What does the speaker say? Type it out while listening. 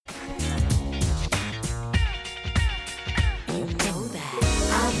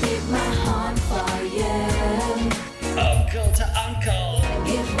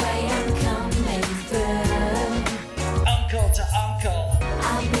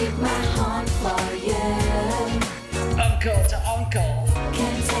leave my heart for you. Uncle to uncle.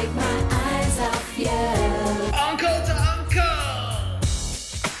 Can't take my eyes off you. Uncle to uncle.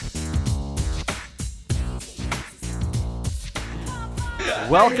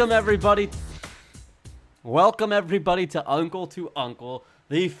 Welcome everybody to Uncle to Uncle,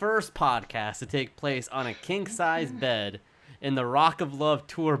 the first podcast to take place on a king-size bed in the Rock of Love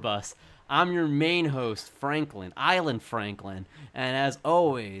tour bus. I'm your main host, Franklin, Island Franklin, and as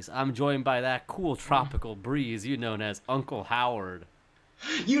always, I'm joined by that cool tropical breeze you known as Uncle Howard.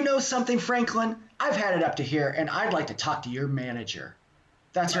 You know something, Franklin? I've had it up to here, and I'd like to talk to your manager.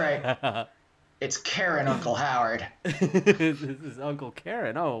 That's right. It's Karen, Uncle Howard. This is Uncle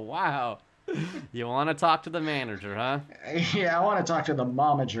Karen. Oh, wow. You want to talk to the manager, huh? Yeah, I want to talk to the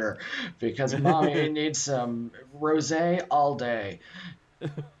momager, because Mommy needs some rosé all day.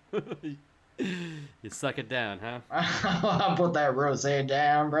 You suck it down, huh? I'll put that rosé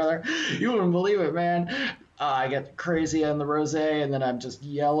down, brother. You wouldn't believe it, man. I get crazy on the rosé, and then I'm just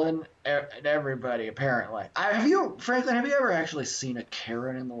yelling at everybody, apparently. Franklin, have you ever actually seen a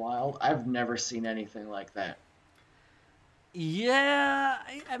Karen in the wild? I've never seen anything like that. Yeah,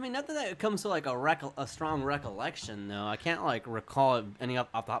 I mean, not that it comes to like a strong recollection, though. I can't like recall it any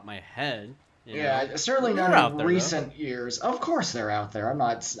off the top of my head. Yeah, certainly They're not out in there, recent years. Of course they're out there.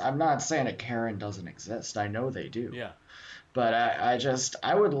 I'm not saying a Karen doesn't exist. I know they do. Yeah. But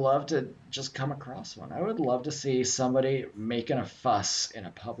I would love to just come across one. I would love to see somebody making a fuss in a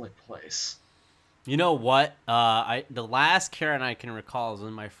public place. You know what? The last Karen I can recall is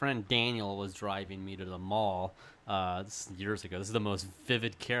when my friend Daniel was driving me to the mall. This is years ago. This is the most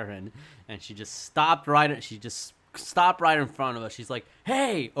vivid Karen, and she just stopped right in front of us. She's like,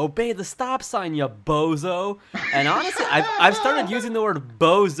 "Hey, obey the stop sign, you bozo!" And honestly, I've started using the word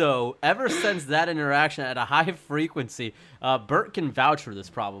bozo ever since that interaction at a high frequency. Bert can vouch for this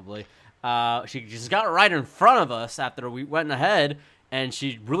probably. She just got right in front of us after we went ahead, and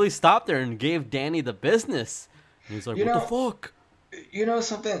she really stopped there and gave Danny the business. And he's like, "What the fuck?" You know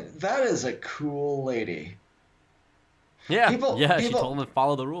something? That is a cool lady. Yeah, She she told him to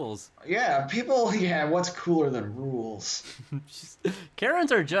follow the rules. Yeah, what's cooler than rules?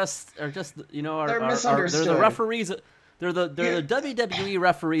 Karens are just you know They're misunderstood. They're the referees. They're the WWE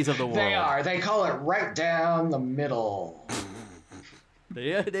referees of the world. They are. They call it right down the middle.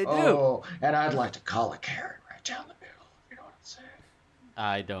 Yeah, they do. Oh, and I'd like to call it Karen right down the middle. You know what I'm saying?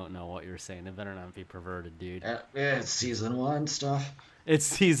 I don't know what you're saying. It better not be perverted, dude. It's season 1 stuff. It's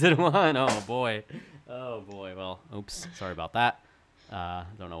season 1. Oh boy. Well, oops. Sorry about that.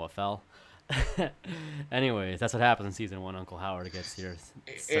 Don't know what fell. Anyways, that's what happens in season 1. Uncle Howard gets here,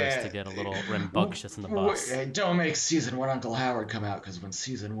 starts to get a little rambunctious in the bus. Don't make season 1 Uncle Howard come out, because when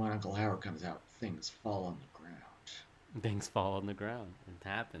season 1 Uncle Howard comes out, things fall on the ground. Things fall on the ground. It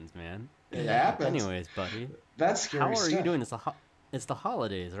happens, man. It happens. Anyways, buddy. That's scary How are stuff. you doing? It's the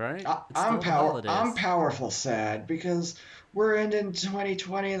holidays, right? I'm powerful sad, because we're ending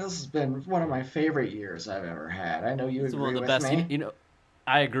 2020. This has been one of my favorite years I've ever had. I know you agree one of the with best, me. You know,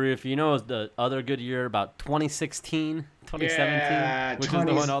 I agree with you. You know, the other good year about 2016, 2017, which is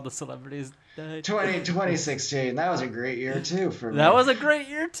the one all the celebrities died. 2016. That was a great year too for me. That was a great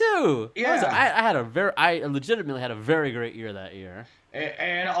year too. Yeah. I legitimately had a very great year that year.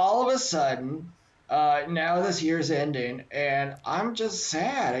 And all of a sudden, now this year's ending, and I'm just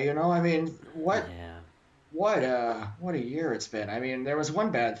sad. You know, I mean, what a year it's been. I mean, there was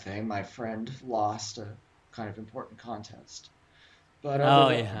one bad thing. My friend lost a kind of important contest. But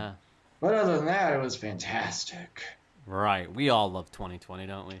other than that, it was fantastic. Right. We all love 2020,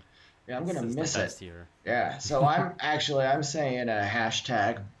 don't we? Yeah, I'm gonna miss the it. best year. Yeah. So I'm saying a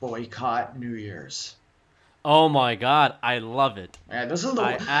hashtag boycott New Year's. Oh my God, I love it. Yeah, this is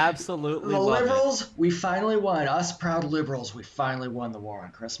I absolutely the love liberals. it. We finally won. Us proud liberals. We finally won the war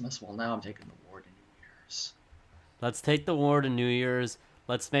on Christmas. Well, now I'm taking the war to New Year's. Let's take the war to New Year's.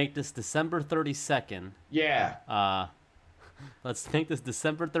 Let's make this December 32nd. Yeah. Let's make this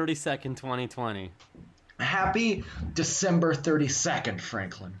December 32nd, 2020. Happy December 32nd,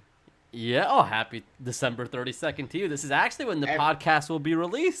 Franklin. Yeah, happy December 32nd to you. This is actually when the podcast will be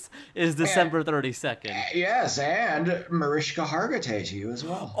released, is December 32nd. Yes, and Mariska Hargitay to you as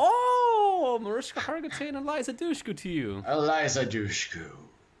well. Oh, Mariska Hargitay and Eliza Dushku to you. Eliza Dushku.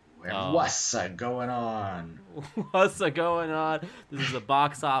 And what's going on? What's going on? This is a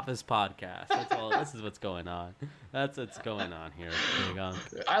box office podcast. That's all. This is what's going on. That's what's going on here. Big Unk.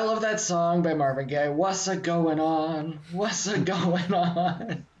 I love that song by Marvin Gaye. What's going on? What's going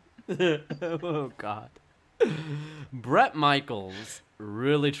on? Oh God. Bret Michaels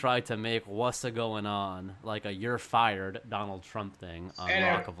really tried to make "What's a Going On" like a "You're Fired" Donald Trump thing on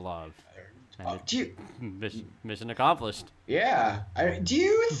Rock of Love. Mission accomplished. Yeah. Do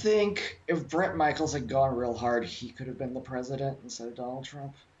you think if Bret Michaels had gone real hard, he could have been the president instead of Donald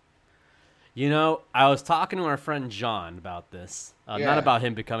Trump? You know, I was talking to our friend John about this, not about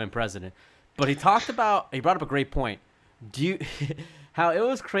him becoming president, but he brought up a great point. How it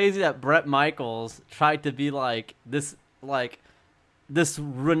was crazy that Bret Michaels tried to be like this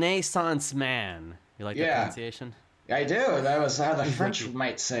Renaissance man. You like that pronunciation? I do. That was how the French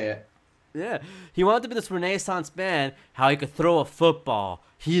might say it. Yeah, he wanted to be this Renaissance man, how he could throw a football.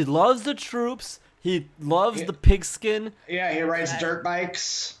 He loves the troops. He loves the pigskin. Yeah, he rides dirt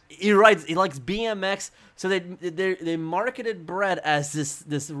bikes. He likes BMX. So they marketed Bret as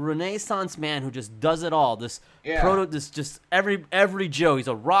this Renaissance man who just does it all. Every Joe. He's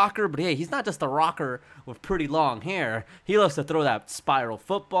a rocker, but hey, he's not just a rocker with pretty long hair. He loves to throw that spiral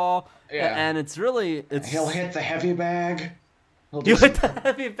football. Yeah, and he'll hit the heavy bag. You hit the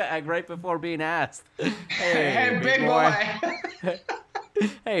heavy bag right before being asked. Hey, big boy.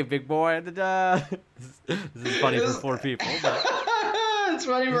 Hey, big boy. This is funny for 4 people. But... it's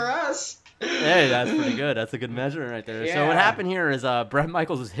funny for us. Hey, that's pretty good. That's a good measure right there. Yeah. So what happened here is Bret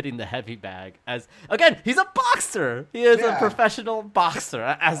Michaels was hitting the heavy bag. Again, he's a boxer. He is a professional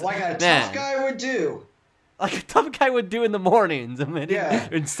boxer. Like a tough guy would do. Like a tough guy would do in the mornings. I mean,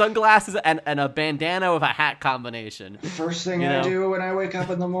 in sunglasses and a bandana with a hat combination. First thing I do when I wake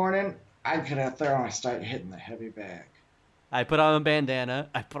up in the morning, I get out there and I start hitting the heavy bag. I put on a bandana.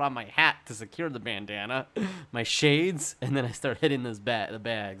 I put on my hat to secure the bandana, my shades, and then I start hitting the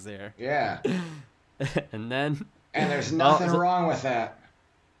bags there. Yeah. And there's nothing wrong with that.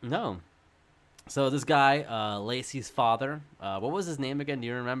 No. So this guy, Lacey's father, what was his name again? Do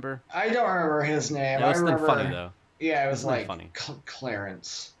you remember? I don't remember his name. It was something funny, though. Yeah, it was like funny.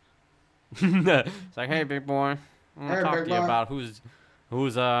 Clarence. It's like, hey, big boy, I want to talk to you about who's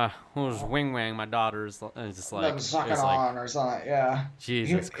wing wang my daughter's. And it's just like sucking on or something. Yeah.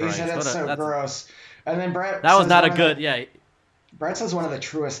 Jesus Christ. He said it's so gross. And then Bret. That was not a good. Bret says one of the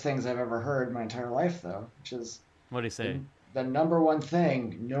truest things I've ever heard in my entire life, though, which is. What did he say? The number one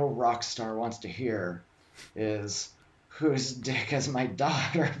thing no rock star wants to hear is, whose dick has my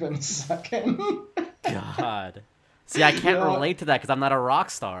daughter been sucking? God. See, I can't relate to that because I'm not a rock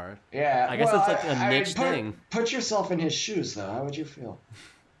star. Yeah. I guess it's like a niche thing. Put yourself in his shoes, though. How would you feel?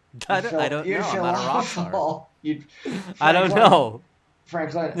 I don't know. I'm not a rock star. I don't know.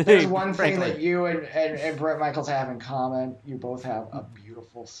 Franklin, there's one thing that you and Bret Michaels have in common. You both have a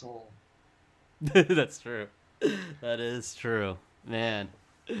beautiful soul. That's true. That is true, man.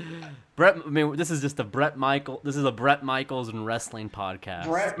 This is just a Bret Michaels and wrestling podcast.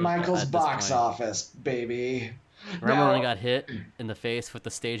 Bret Michaels box office, baby. Remember when he got hit in the face with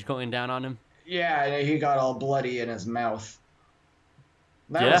the stage going down on him? Yeah, and he got all bloody in his mouth.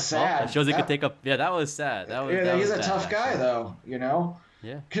 That was sad. Well, it shows he could take up. Yeah, that was sad. He's a tough guy, though. You know.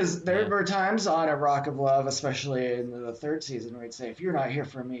 Yeah. Because there were times on a Rock of Love, especially in the 3rd season, where he'd say, "If you're not here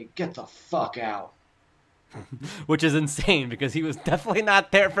for me, get the fuck out." Which is insane because he was definitely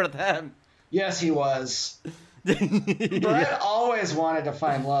not there for them. Yes, he was. Bret always wanted to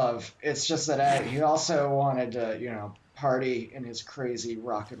find love. It's just that he also wanted to, party in his crazy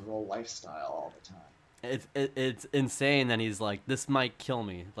rock and roll lifestyle all the time. It's insane that he's like, this might kill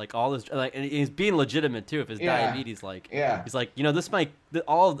me. Like all this, and he's being legitimate too. If his diabetes, he's like, this might,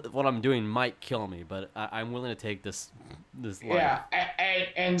 all of what I'm doing might kill me, but I'm willing to take this life. Yeah,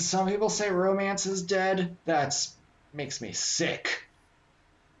 and some people say romance is dead. That makes me sick.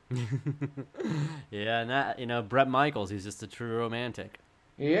 Yeah, and that, Bret Michaels, he's just a true romantic.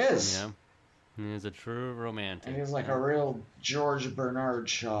 He is. He is a true romantic. And he's like a real George Bernard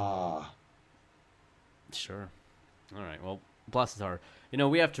Shaw. Sure. All right. Well, bless his heart.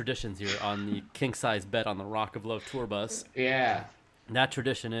 We have traditions here on the King Size Bed on the Rock of Love tour bus. Yeah. And that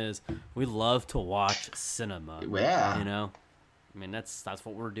tradition is we love to watch cinema. Yeah. I mean, that's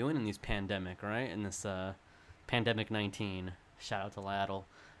what we're doing in these pandemic, right? In this pandemic 19. Shout out to Laddle.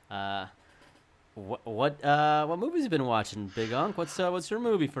 What movies you been watching, Big Unk? What's your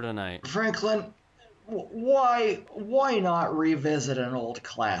movie for tonight? Franklin, why not revisit an old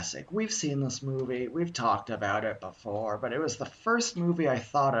classic? We've seen this movie, we've talked about it before, but it was the first movie I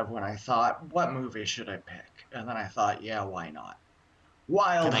thought of when I thought, what movie should I pick? And then I thought, yeah, why not?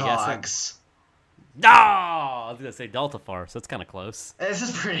 Wild Hogs. No, I was gonna say Delta Farce. That's kind of close. This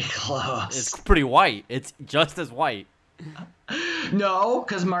is pretty close. It's pretty white. It's just as white. No,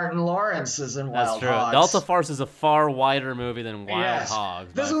 because Martin Lawrence is in Wild Hogs. That's true. Delta Farce is a far wider movie than Wild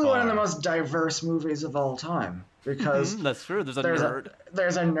Hogs. This is one of the most diverse movies of all time. because That's true. There's a there's nerd.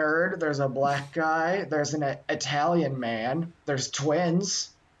 there's a nerd, there's a black guy, there's an Italian man, there's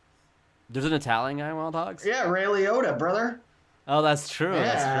twins. There's an Italian guy in Wild Hogs? Yeah, Ray Liotta, brother. Oh, that's true.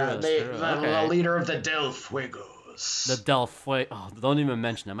 Yeah, That's true. the leader of the Del Fuegos. The Del Fuego. Oh, don't even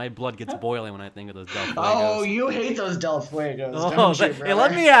mention it. My blood gets boiling when I think of those Del Fuegos. Oh, you hate those Del Fuegos, Oh, don't you, hey, brother?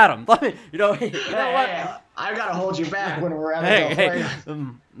 let me at him. Let me. You know what? Hey, I gotta hold you back when we're at Hey, the hey. Del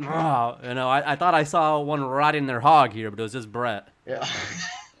Fuegos. I thought I saw one riding their hog here, but it was just Brett. Yeah.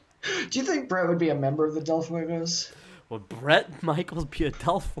 Do you think Brett would be a member of the Del Fuegos? Would Brett Michaels be a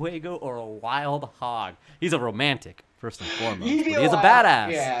Del Fuego or a wild hog? He's a romantic, first and foremost. He's But he's a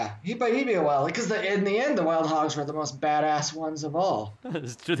badass. Yeah, but he'd be a wild, because in the end, the Wild Hogs were the most badass ones of all.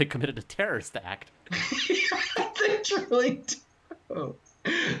 It's true they committed a terrorist act. They truly do.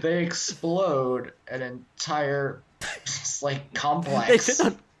 They explode an entire complex.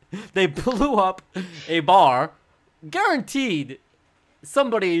 They blew up a bar, guaranteed.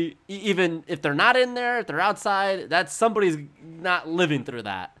 Somebody, even if they're not in there, if they're outside, that somebody's not living through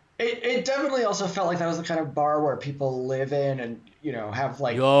that. It definitely also felt like that was the kind of bar where people live in and, have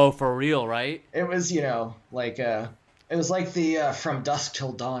like... Yo, for real, right? It was, it was like the From Dusk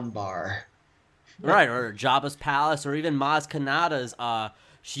Till Dawn bar. Right, or Jabba's Palace, or even Maz Kanata's.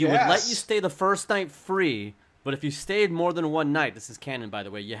 She would let you stay the first night free, but if you stayed more than one night, this is canon, by the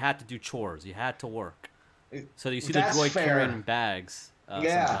way, you had to do chores. You had to work. So you see the droid carrying bags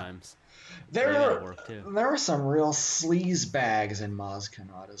sometimes. There were some real sleaze bags in Maz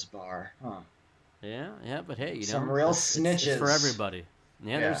Kanata's bar. Huh. Yeah, but hey, some real snitches. It's for everybody.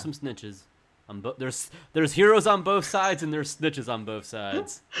 Yeah, there's some snitches. There's heroes on both sides and there's snitches on both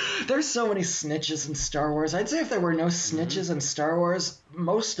sides. There's so many snitches in Star Wars. I'd say if there were no snitches in Star Wars,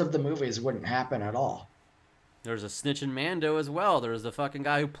 most of the movies wouldn't happen at all. There's a snitch in Mando as well. There's the fucking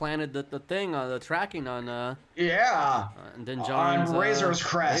guy who planted the thing on the tracking on Din Djarin's on Razor's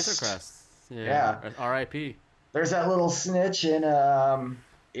Crest. Razor Crest. Yeah. R.I.P. There's that little snitch in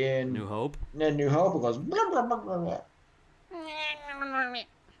New Hope. In New Hope, it goes. Blah, blah, blah, blah.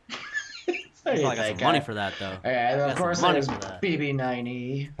 I got some money for that though. Yeah, and of course there's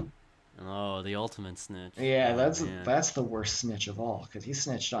BB-9E. Oh, the ultimate snitch. Yeah, that's the worst snitch of all because he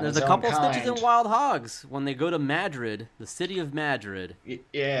snitched on his own kind. There's a couple kind. snitches in Wild Hogs when they go to Madrid, the city of Madrid.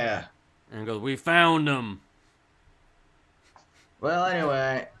 Yeah. And goes, we found him. Well,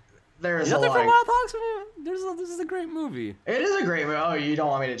 anyway, there's a lot. From Wild Hogs? This is a great movie. It is a great movie. Oh, you don't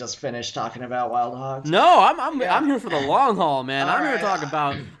want me to just finish talking about Wild Hogs? No, I'm here for the long haul, man. I'm here to talk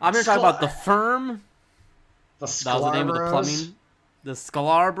about. I'm here to talk about the Firm. The Sklar That was the name Bros. of the plumbing. The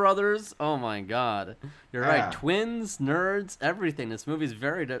Sklar brothers. Oh my God, you're right. Twins, nerds, everything. This movie's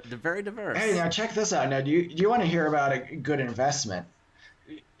very diverse. Hey, now check this out. Now, do you want to hear about a good investment?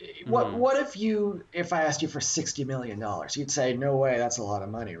 What if I asked you for $60 million? You'd say, no way, that's a lot of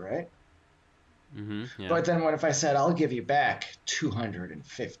money, right? Mm-hmm, yeah. But then what if I said, I'll give you back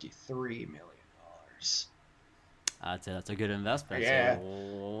 $253 million? I'd say that's a good investment. Yeah.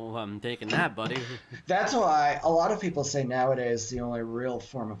 So I'm taking that, buddy. That's why a lot of people say nowadays the only real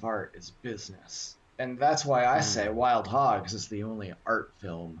form of art is business. And that's why I say Wild Hogs is the only art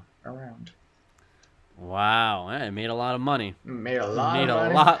film around. Wow, it made a lot of money. Made a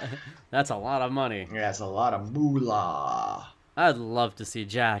lot. That's a lot of money. Yeah, it's a lot of moolah. I'd love to see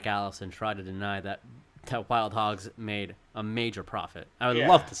Jack Allison try to deny that Wild Hogs made a major profit. I would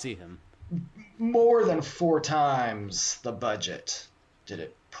love to see him. More than 4 times the budget did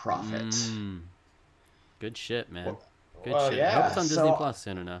it profit. Good shit, man. Good shit. Yeah. I hope it's on Disney Plus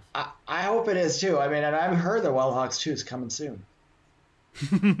soon enough. I hope it is too. I mean, and I've heard that Wild Hogs 2 is coming soon.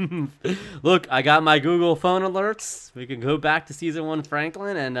 Look, I got my Google phone alerts. We can go back to season 1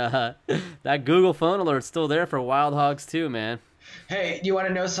 Franklin, and that Google phone alert's still there for Wild Hogs 2, man. Hey, you want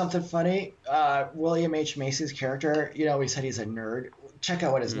to know something funny? William H. Macy's character, we said he's a nerd. Check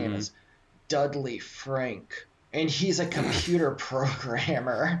out what his name is. Dudley Frank. And he's a computer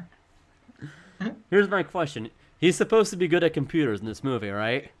programmer. Here's my question. He's supposed to be good at computers in this movie,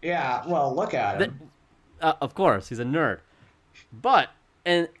 right? Yeah, well, look at him. Of course, he's a nerd. But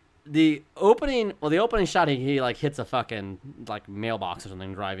in the opening shot, he like hits a fucking like mailbox or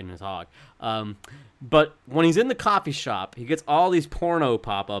something driving his hog. But when he's in the coffee shop, he gets all these porno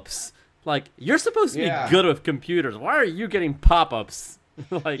pop-ups. Like, you're supposed to be good with computers. Why are you getting pop-ups?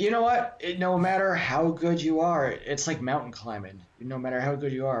 Like, you know what? No matter how good you are, it's like mountain climbing. No matter how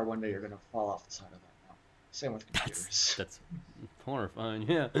good you are, one day you're going to fall off the side of that mountain. Same with computers. That's horrifying,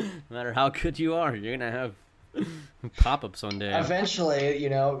 yeah. No matter how good you are, you're going to have pop-ups one day. Eventually,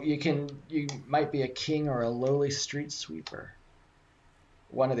 you might be a king or a lowly street sweeper.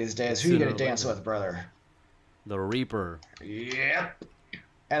 One of these days. Who are you going to dance with, brother? The Reaper. Yep.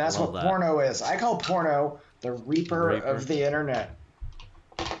 And that's Love what that. porno is. I call porno the Reaper of the internet.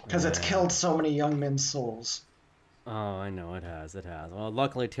 Because it's killed so many young men's souls. Oh, I know it has. Well,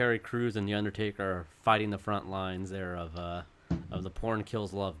 luckily Terry Crews and The Undertaker are fighting the front lines there of the porn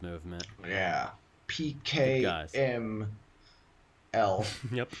kills love movement. Yeah. Good PKML.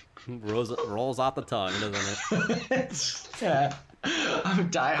 Yep. Rolls off the tongue, doesn't it? Yeah. I'm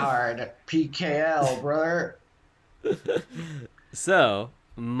diehard. PKL, brother. So,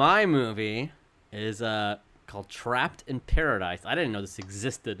 my movie is called Trapped in Paradise. I didn't know this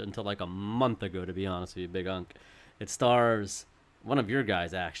existed until like a month ago, to be honest with you, Big Unk. It stars one of your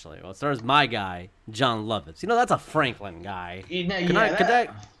guys, actually. Well, it stars my guy, John Lovitz. You know, that's a Franklin guy.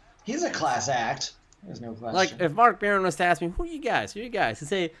 He's a class act. There's no question. Like, if Mark Barron was to ask me, who are you guys? He'd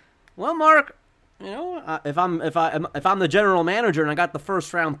say, well, Mark, you know, if I'm the general manager and I got the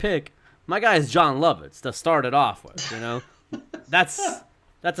first round pick, my guy is John Lovitz to start it off with. You know, that's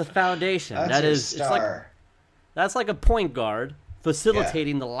a foundation. That's like a point guard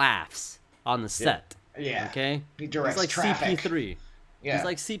facilitating the laughs on the set. Yeah. Okay. He directs He's like traffic. CP3. Yeah. He's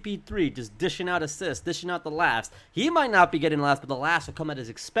like CP3, just dishing out assists, dishing out the laughs. He might not be getting laughs, but the laughs will come at his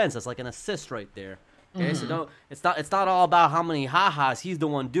expense. That's like an assist right there. Okay, so it's not all about how many ha-has he's the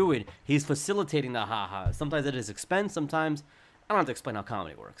one doing. He's facilitating the ha-has. Sometimes at his expense, sometimes I don't have to explain how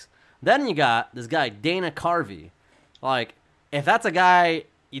comedy works. Then you got this guy, Dana Carvey. Like, if that's a guy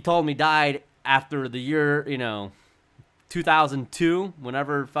you told me died after the year, 2002,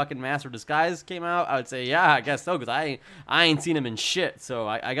 whenever fucking Master of Disguise came out, I would say, yeah, I guess so, because I ain't seen him in shit, so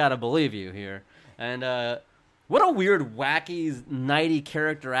I gotta believe you here. And what a weird, wacky, nighty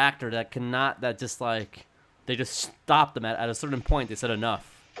character actor that just like, they just stopped them at a certain point. They said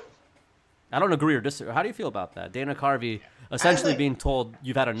enough. I don't agree or disagree. How do you feel about that? Dana Carvey essentially being told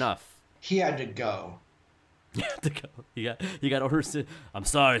you've had enough. He had to go. You had to go. You got orders to, I'm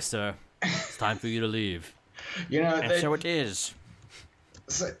sorry, sir. It's time for you to leave. And so it is.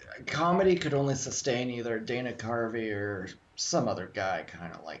 Comedy could only sustain either Dana Carvey or some other guy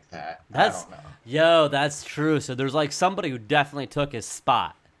kind of like that. I don't know. Yo, that's true. So there's like somebody who definitely took his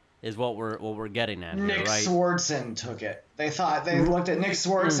spot, is what we're getting at. Nick here, right? Swardson took it. They looked at Nick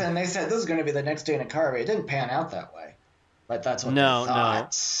Swardson and they said this is going to be the next Dana Carvey. It didn't pan out that way, but that's what they thought. No.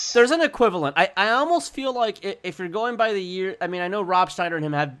 There's an equivalent. I almost feel like if you're going by the year, I mean, I know Rob Schneider and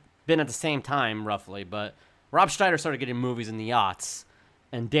him have been at the same time roughly, but Rob Schneider started getting movies in the aughts,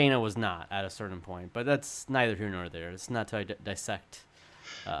 and Dana was not at a certain point. But that's neither here nor there. It's not to dissect.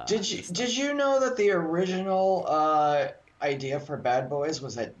 Did you know that the original idea for Bad Boys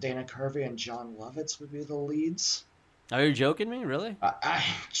was that Dana Carvey and John Lovitz would be the leads? Are you joking me? Really? I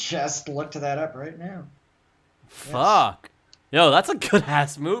just looked that up right now. Fuck. Yo, that's a good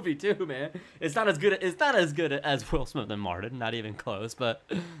ass movie too, man. It's not as good as Will Smith and Martin, not even close, but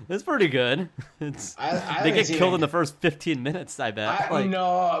it's pretty good. They get killed in the first 15 minutes, I bet.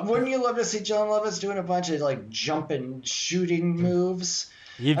 No, wouldn't you love to see John Lovitz doing a bunch of like jumping, shooting moves?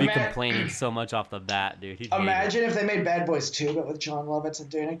 He'd be complaining so much off the bat, dude. Imagine if they made Bad Boys 2, but with John Lovitz and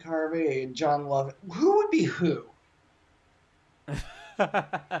Dana Carvey and John Lovitz. Who would be who?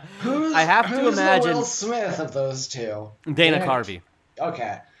 I have to imagine the Will Smith of those two. Dana Carvey.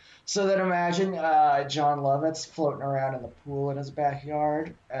 Okay, so then imagine John Lovitz floating around in the pool in his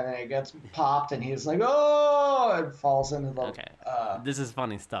backyard, and then he gets popped, and he's like, "Oh!" and falls into the. Okay, this is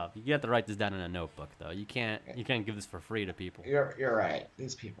funny stuff. You have to write this down in a notebook, though. You can't give this for free to people. You're right.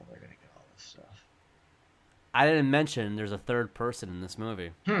 These people are gonna get all this stuff. I didn't mention there's a third person in this movie.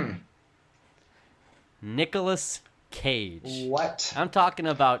 Nicolas Cage. What? I'm talking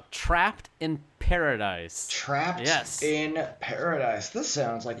about Trapped in Paradise. Trapped in Paradise. This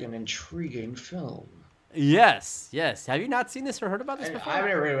sounds like an intriguing film. Yes. Have you not seen this or heard about this before? I've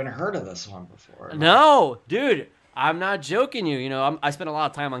never even heard of this one before. No, dude. I'm not joking you. I spend a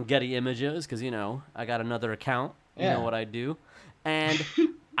lot of time on Getty Images because, I got another account. You know what I do. And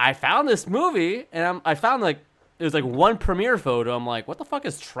I found this movie, and I found it was like one premiere photo. I'm like, what the fuck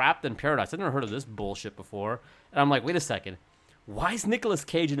is Trapped in Paradise? I've never heard of this bullshit before. And I'm like, wait a second. Why is Nicolas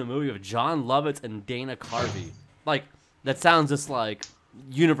Cage in a movie of John Lovitz and Dana Carvey? Like, that sounds just like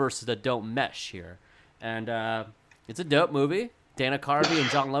universes that don't mesh here. And it's a dope movie. Dana Carvey and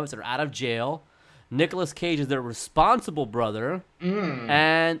John Lovitz are out of jail. Nicolas Cage is their responsible brother.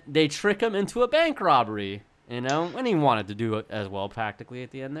 And they trick him into a bank robbery. And he wanted to do it as well practically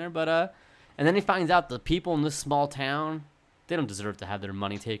at the end there. But and then he finds out the people in this small town, they don't deserve to have their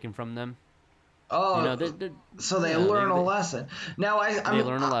money taken from them. Oh, so they learn a lesson. Now they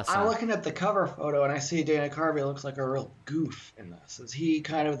learn a lesson. I'm looking at the cover photo and I see Dana Carvey looks like a real goof in this. Is he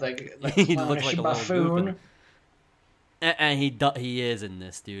kind of like he looks like a buffoon? And he is in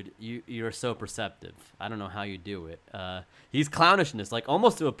this, dude. You're so perceptive. I don't know how you do it. He's clownish in this, like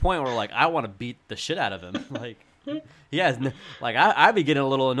almost to a point where like I want to beat the shit out of him. Like he has like I'd be getting a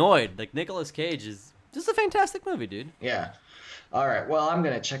little annoyed. Like Nicolas Cage is just a fantastic movie, dude. Yeah. All right. Well, I'm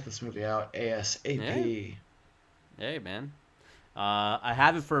gonna check this movie out ASAP. Hey man, I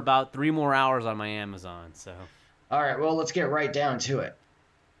have it for about 3 more hours on my Amazon. So. All right. Well, let's get right down to it.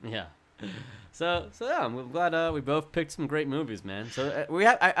 Yeah. So yeah, I'm glad we both picked some great movies, man. So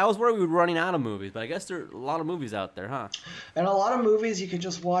I was worried we were running out of movies, but I guess there are a lot of movies out there, huh? And a lot of movies you can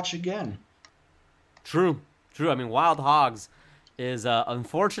just watch again. True. I mean, Wild Hogs is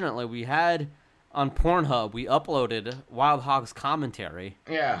unfortunately we had on Pornhub we uploaded Wild Hogs commentary.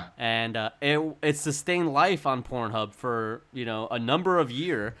 Yeah. And it sustained life on Pornhub for a number of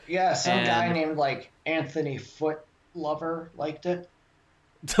years. Yeah, some guy named like Anthony Footlover liked it.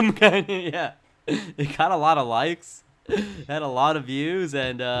 Some guy, yeah. It got a lot of likes, had a lot of views,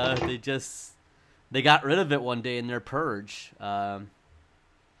 and they got rid of it one day in their purge, in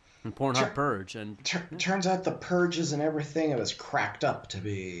Pornhub purge, and turns out the purge isn't everything it was cracked up to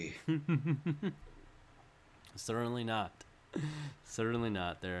be. Certainly not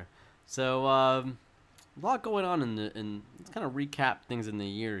there. So a lot going on in let's kind of recap things in the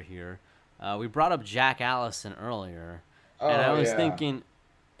year here. We brought up Jack Allison earlier, and I was thinking.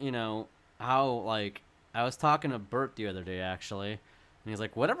 How, like, I was talking to Bert the other day, actually, and he's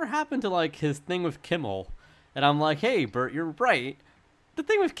like, whatever happened to, like, his thing with Kimmel? And I'm like, hey, Bert, you're right. The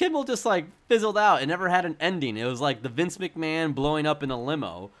thing with Kimmel just, like, fizzled out. It never had an ending. It was like the Vince McMahon blowing up in a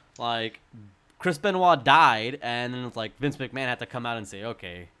limo. Like, Chris Benoit died, and then, like, Vince McMahon had to come out and say,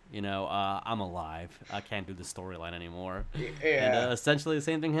 okay, I'm alive. I can't do the storyline anymore. Yeah. And essentially the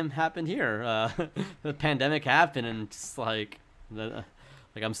same thing happened here. The pandemic happened, and just, like...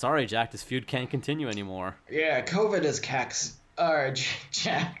 Like, I'm sorry, Jack, this feud can't continue anymore. Yeah, COVID is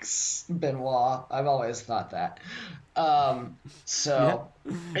Jack's Benoit. I've always thought that. COVID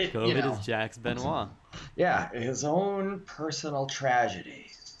is Jack's Benoit. Yeah, his own personal tragedy.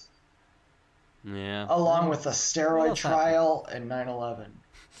 Yeah. Along with the steroid trial and 9/11.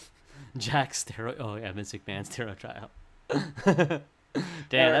 Jack's steroid... Oh, yeah, Vince McMahon's steroid trial.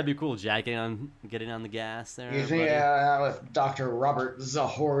 Damn, that'd be cool, Jack, getting on the gas there. You think, with Dr. Robert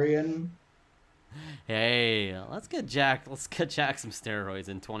Zahorian. Hey, let's get Jack some steroids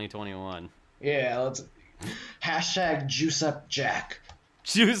in 2021. Yeah, let's hashtag juice up Jack.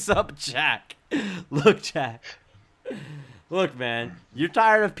 Juice up Jack. Look, Jack. Look, man, you're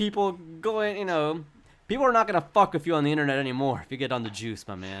tired of people going, people are not going to fuck with you on the internet anymore if you get on the juice,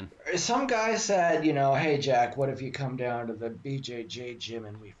 my man. Some guy said, hey, Jack, what if you come down to the BJJ gym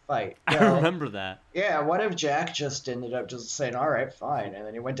and we fight? I remember that. Yeah, what if Jack just ended up just saying, all right, fine, and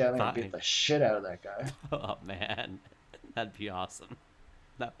then he went down there and beat the shit out of that guy? Oh, man. That'd be awesome.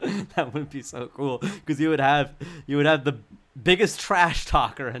 That would be so cool, because you would have the biggest trash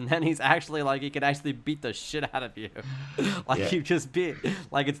talker, and then he's actually like, he could actually beat the shit out of you. You just beat,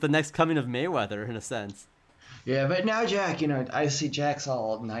 like, it's the next coming of Mayweather in a sense. Yeah, but now Jack, I see Jack's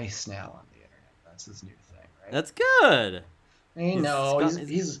all nice now on the internet. That's his new thing, right? That's good.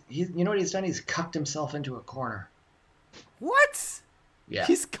 He's you know what he's done? He's cucked himself into a corner. What? Yeah.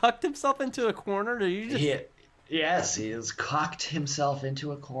 He's cucked himself into a corner? Yes, he has cocked himself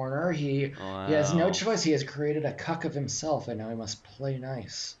into a corner. He has no choice. He has created a cuck of himself, and now he must play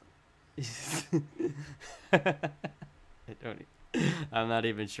nice. I'm not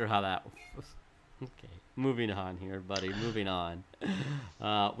even sure how that was. Okay, moving on here, buddy. Moving on.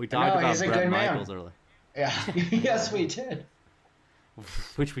 We talked about Bret Michaels earlier. Yeah, yes, we did.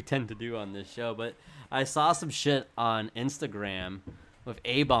 Which we tend to do on this show, but I saw some shit on Instagram with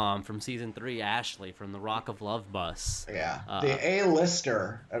A-Bomb from season 3, Ashley from the Rock of Love bus. Yeah, the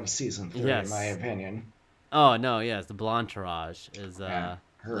A-lister of season 3, yes. In my opinion. Oh no, yes, the Blanchirage is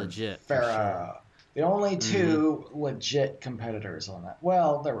legit. Farrah, the only two legit competitors on that.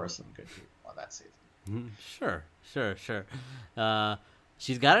 Well, there were some good people on that season. Sure.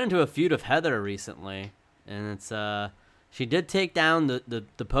 She's got into a feud with Heather recently, and it's she did take down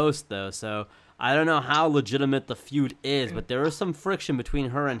the post though, so I don't know how legitimate the feud is, but there was some friction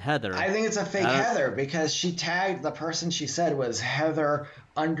between her and Heather. I think it's a fake Heather, because she tagged the person she said was Heather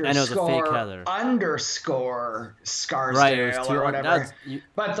 __ Scarsdale or whatever.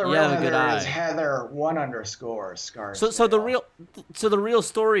 But the real Heather is Heather __ Scarsdale. So the real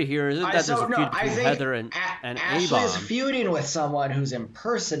story here is that there's a feud between Heather and Ashley A-Bomb. is feuding with someone who's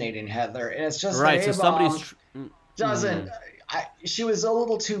impersonating Heather, and it's just right. That So somebody's doesn't. She was a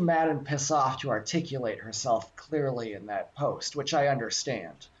little too mad and pissed off to articulate herself clearly in that post, which I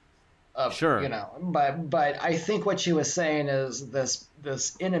understand. Sure. You know, but I think what she was saying is this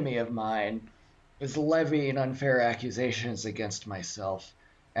enemy of mine is levying unfair accusations against myself.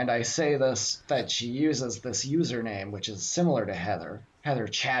 And I say this that she uses this username, which is similar to Heather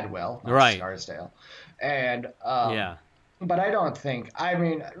Chadwell, not Right. Scarsdale. And Yeah. but I don't think. I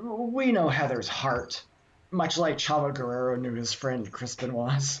mean, we know Heather's heart, much like Chavo Guerrero knew his friend Crispin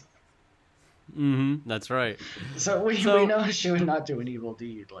was. That's right. So we know she would not do an evil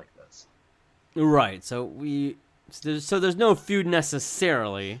deed like this. Right. So there's no feud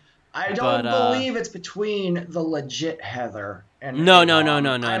necessarily. I don't But, believe it's between the legit Heather and No. I So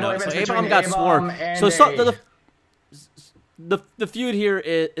believe it's A-Bomb between got A-Bomb swerved. and So the feud here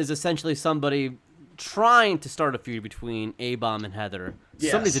is essentially somebody trying to start a feud between A-Bomb and Heather.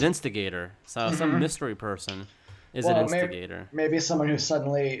 Yes. Somebody's an instigator. So some mystery person is an instigator. Maybe someone who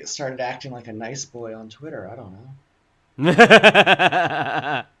suddenly started acting like a nice boy on Twitter. I don't know.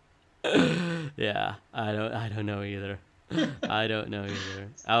 Yeah, I don't know either. I don't know either.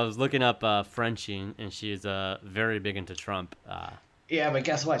 I was looking up Frenchie, and she's very big into Trump. Yeah, but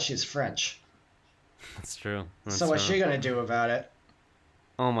guess what? She's French. That's true. So what's she gonna do about it?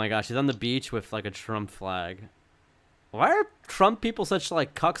 Oh my gosh, she's on the beach with like a Trump flag. Why are Trump people such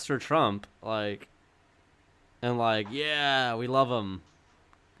like cucks for Trump? Like, and like, yeah, we love him.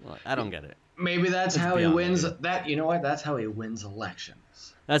 Like, I don't get it. Maybe that's It's how he beyond wins. me. That you know what? That's how he wins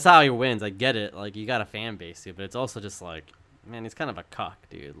elections. That's how he wins. I get it. Like, you got a fan base, dude, but it's also just like, man, he's kind of a cuck,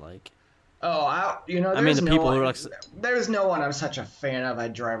 dude. Like, Oh, mean, there's the no people one, who are like, there's no one I'm such a fan of.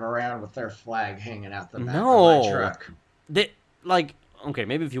 I'd drive around with their flag hanging out the back No. of my truck. they like, okay,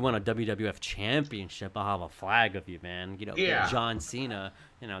 maybe if you won a WWF championship, I'll have a flag of you, man. You know, Yeah. John Cena.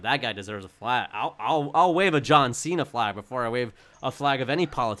 You know, that guy deserves a flag. I'll wave a John Cena flag before I wave a flag of any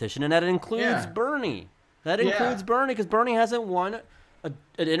politician, and that includes Yeah. Bernie. That Yeah. includes Bernie, because Bernie hasn't won an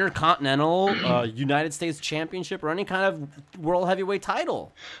intercontinental United States championship or any kind of world heavyweight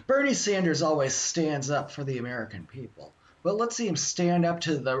title. Bernie Sanders always stands up for the American people, but let's see him stand up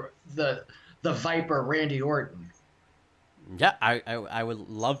to the Viper Randy Orton. Yeah, I would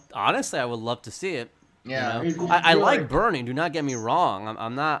love, honestly, I would love to see it. Yeah, You know? he'd I be like like- Bernie. Do not get me wrong.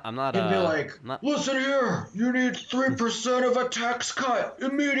 I'm not. He'd be like, I'm not- "Listen here, you need 3% of a tax cut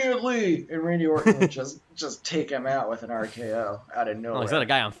immediately," and Randy Orton would just take him out with an RKO out of Oh, nowhere. he set a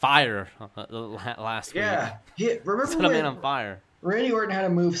guy on fire last week. Yeah, remember Set a man when on fire. Randy Orton had a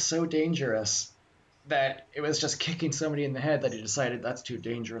move so dangerous that it was just kicking somebody in the head that he decided that's too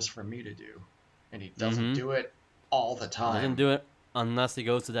dangerous for me to do, and he doesn't do it all the time. Doesn't do it unless he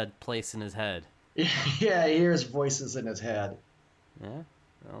goes to that place in his head. Yeah, he hears voices in his head. Yeah.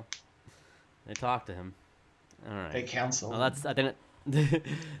 Well, they talk to him. All right. They counsel. Well, I think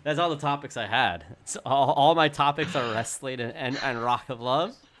that's all the topics I had. It's all my topics are wrestling and Rock of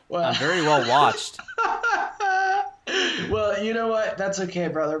Love. Well- I'm very well watched. Well, you know what? That's okay,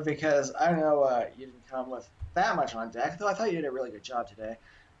 brother, because I know you didn't come with that much on deck, though I thought you did a really good job today.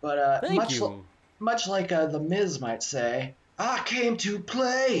 But Thank you. much like The Miz might say, I came to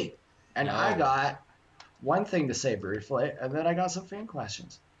play. And I Oh. got one thing to say briefly, and then I got some fan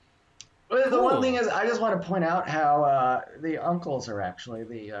questions. Well, the one Cool. thing is, I just want to point out how the uncles are actually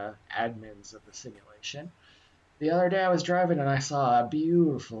the admins of the simulation. The other day I was driving and I saw a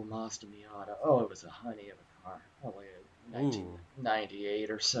beautiful Mazda Miata. Oh, it was a honey of a car. Probably a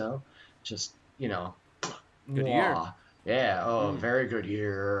 1998 or so. Just, you know. Good year. mwah. Yeah, very good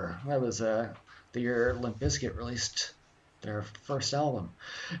year. That was the year Limp Bizkit released their first album.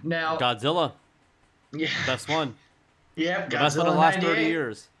 Now, Godzilla, yeah, best one. yep, The best one in Godzilla the last 30 98.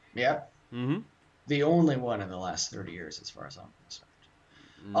 years. Yep, Mm-hmm. the only one in the last 30 years, as far as I'm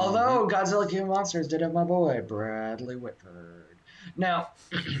concerned. Although Godzilla King of Monsters did have my boy Bradley Whitford. Now,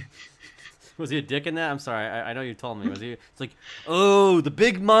 Was he a dick in that? I'm sorry. I know you told me. Was he? It's like, oh, the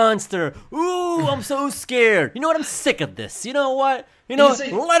big monster. Ooh, I'm so scared. You know what? I'm sick of this. You know what? You know, He's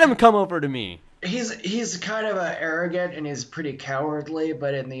a- let him come over to me. he's kind of arrogant and he's pretty cowardly,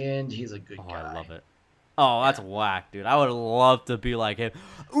 but in the end, he's a good Oh, guy. I love it. Oh, that's whack, dude. I would love to be like him.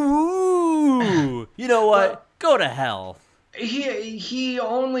 Ooh, you know what? Well- Go to hell. He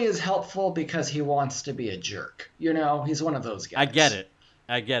only is helpful because he wants to be a jerk. You know, he's one of those guys. I get it.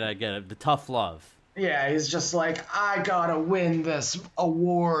 I get it. The tough love. Yeah, he's just like, I gotta win this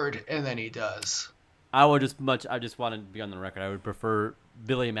award, and then he does. I just wanted to be on the record. I would prefer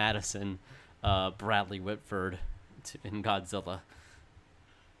Billy Madison, Bradley Whitford in Godzilla.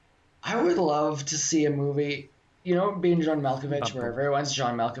 I would love to see a movie, you know, being John Malkovich, Bumper. where everyone's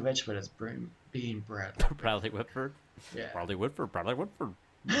John Malkovich, but it's being Bradley. Bradley Whitford. Yeah. Bradley Whitford.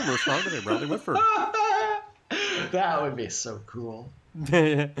 Numerous targeted Bradley Whitford. That would be so cool.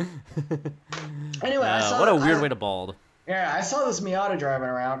 Anyway, I saw what a weird way to bald. Yeah, I saw this Miata driving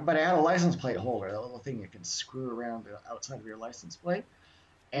around, but it had a license plate holder, that little thing you can screw around the outside of your license plate,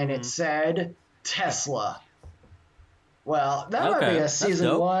 and it said Tesla. Well, that might be a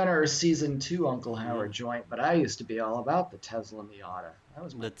season 1 or season 2 Uncle Howard joint, but I used to be all about the Tesla Miata. That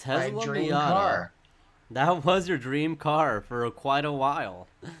was my dream car. That was your dream car for quite a while.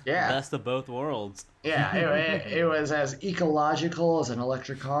 Yeah. Best of both worlds. Yeah, it was as ecological as an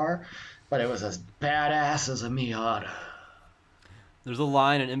electric car, but it was as badass as a Miata. There's a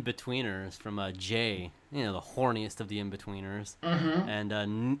line in In-Betweeners from Jay, the horniest of the In-Betweeners.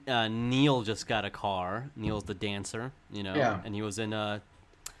 Mm-hmm. And Neil just got a car. Neil's the dancer, and he was in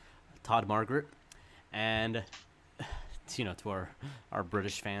Todd Margaret. And, to our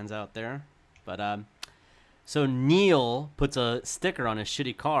British fans out there. But, so Neil puts a sticker on his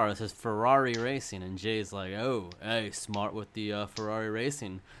shitty car that says Ferrari Racing, and Jay's like, oh, hey, smart with the Ferrari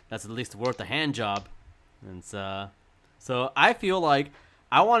Racing. That's at least worth a hand job. And so I feel like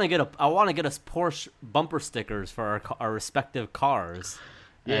I want to get us Porsche bumper stickers for our respective cars,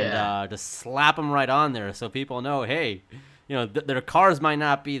 and just slap them right on there so people know, hey, their cars might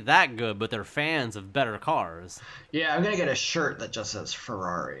not be that good, but they're fans of better cars. Yeah, I'm gonna get a shirt that just says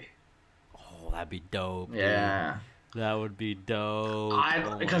Ferrari. Oh, that'd be dope. Yeah, dude. That would be dope.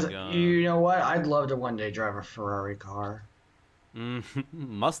 Because you know what? I'd love to one day drive a Ferrari car.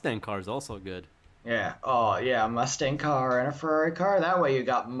 Mustang car is also good. Yeah. Oh, yeah. A Mustang car and a Ferrari car. That way you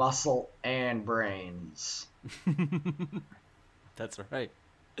got muscle and brains. That's right.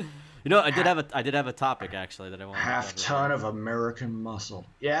 I did have a topic actually that I wanted. Half ton of American muscle.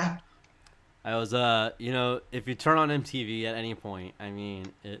 Yeah. I was if you turn on MTV at any point, I mean,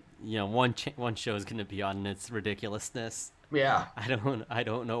 one show is going to be on, and it's ridiculousness. Yeah. I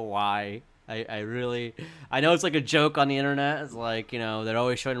don't know why. I know it's like a joke on the internet. It's like, they're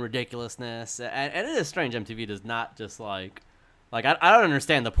always showing ridiculousness. And it is strange MTV does not just I don't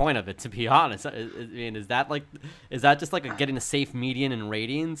understand the point of it, to be honest. I mean, is that just like getting a safe median in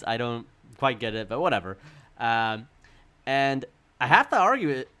ratings? I don't quite get it, but whatever. And I have to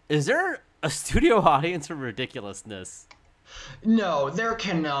argue, is there a studio audience for ridiculousness? No, there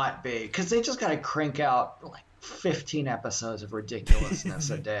cannot be, because they just got to crank out 15 episodes of ridiculousness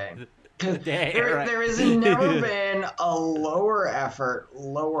a day. There has never been a lower effort,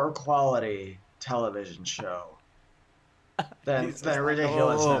 lower quality television show than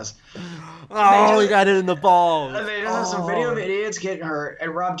ridiculousness. We got it in the balls. They just have some video of idiots getting hurt,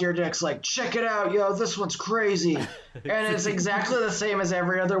 and Rob Dyrdek's like, check it out, yo, this one's crazy. And it's exactly the same as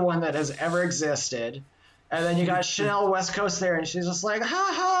every other one that has ever existed. And then you got Chanel West Coast there, and she's just like,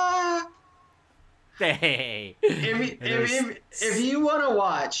 ha ha. Hey. If you want to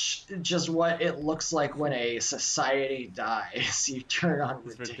watch just what it looks like when a society dies, you turn on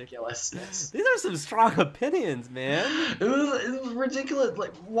ridiculousness. These are some strong opinions, man. It was ridiculous.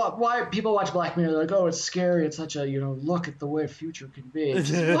 Like, why people watch Black Mirror? They're like, oh, it's scary. It's such a look at the way future can be.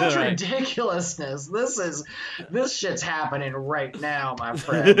 Just watch ridiculousness. This shit's happening right now, my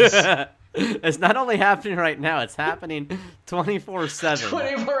friends. It's not only happening right now, it's happening 24/7.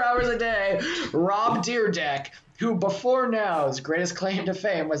 24 hours a day. Rob Dyrdek, who before now, his greatest claim to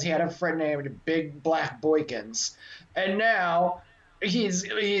fame was he had a friend named Big Black Boykins. And now he's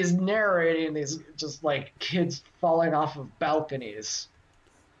narrating these just like kids falling off of balconies.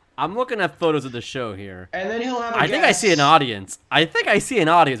 I'm looking at photos of the show here. And then he'll have I think I see an audience,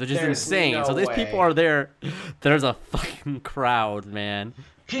 which is insane. No so these people are there. There's a fucking crowd, man.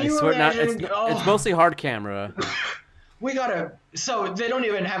 Can you imagine? It's mostly hard camera. So they don't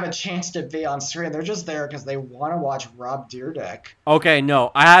even have a chance to be on screen. They're just there because they want to watch Rob Dyrdek. Okay, no,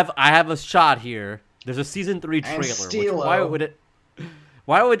 I have a shot here. There's a season 3 trailer.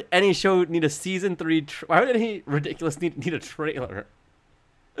 Why would any show need a season 3? Why would any ridiculous need a trailer?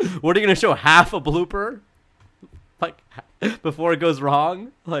 What are you gonna show? Half a blooper? Like before it goes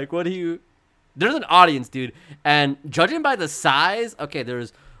wrong? Like what do you? There's an audience, dude, and judging by the size, okay,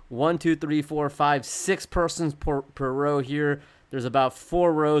 there's 1, 2, 3, 4, 5, 6 persons per row here. There's about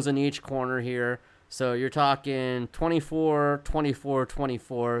 4 rows in each corner here. So you're talking 24, 24,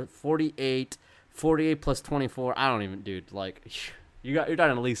 24, 48, 48 plus 24. I don't even, dude. Like, you're talking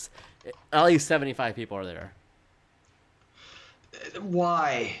at least 75 people are there.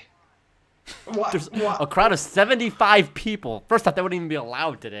 Why? There's a crowd of 75 people. First off, that wouldn't even be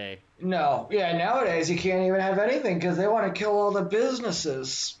allowed today. No. Yeah, nowadays you can't even have anything because they want to kill all the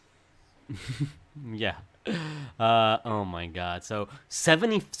businesses. Yeah. Oh my God. So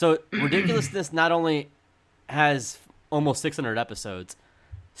Ridiculousness not only has almost 600 episodes,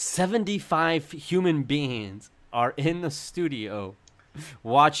 75 human beings are in the studio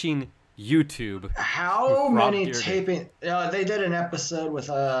watching YouTube. How with Rob many Dyrdek. taping? They did an episode with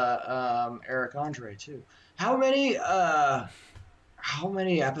Eric Andre too. How many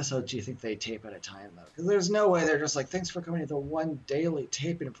episodes do you think they tape at a time though? Because there's no way they're just like, thanks for coming to the one daily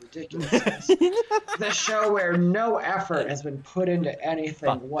taping of Ridiculousness. The show where no effort has been put into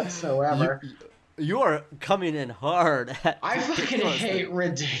anything whatsoever. You are coming in hard. I fucking hate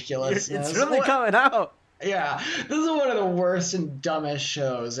Ridiculousness. It's really coming out. Yeah, this is one of the worst and dumbest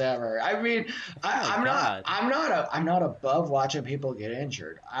shows ever. I mean, I'm not above watching people get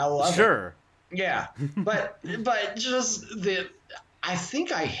injured. I love it. Yeah, but just I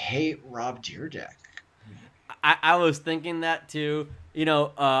think I hate Rob Dyrdek. I was thinking that too. You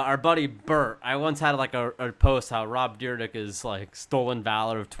know, our buddy Bert, I once had like a post how Rob Dyrdek is like stolen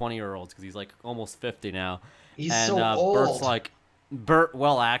valor of 20-year-olds because he's like almost 50 now. He's and, so old. Bert's like, Bert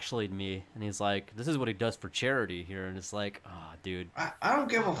actually me, and he's like, this is what he does for charity here, and it's like, oh, dude. I don't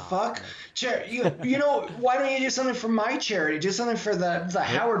give a fuck. You know, why don't you do something for my charity? Do something for the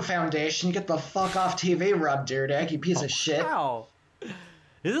Howard Foundation. Get the fuck off TV, Rob Dyrdek, you piece of shit. Wow.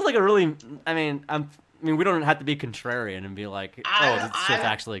 This is like a really, I mean, we don't have to be contrarian and be like, this shit's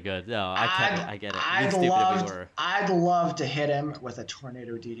actually good. No, I get it. I'd love to hit him with a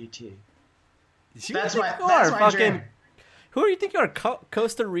tornado DDT. That's my dream. Who do you think you are,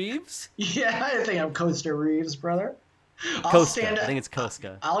 Costa Reeves? Yeah, I think I'm Costa Reeves, brother. I think it's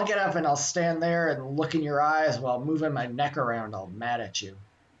Koska. I'll get up and I'll stand there and look in your eyes while moving my neck around all mad at you.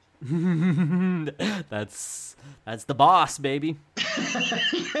 That's the boss, baby.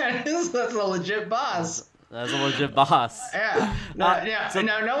 That's a legit boss. That's a legit boss. Yeah.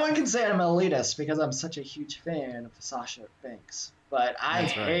 Now, no one can say I'm elitist because I'm such a huge fan of Sasha Banks. But I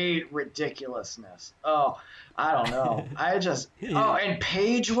hate Ridiculousness. Oh, I don't know. And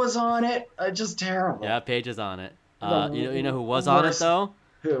Paige was on it. Just terrible. Yeah, Paige is on it. You know who was on it though?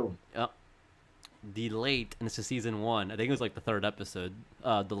 Who? The late, and this is season 1. I think it was like the 3rd episode.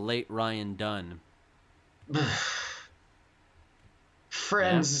 The late Ryan Dunn.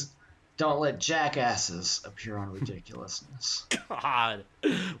 Friends don't let jackasses appear on Ridiculousness. God,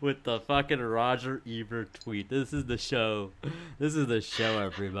 with the fucking Roger Ebert tweet. This is the show.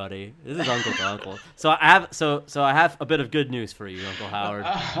 Everybody. This is Uncle to Uncle. So I have a bit of good news for you, Uncle Howard.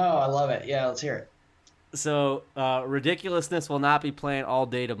 Oh, I love it. Yeah, let's hear it. So, Ridiculousness will not be playing all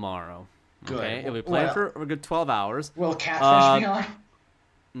day tomorrow. Good. Okay? It'll be playing for a good 12 hours. Will Catfish be on?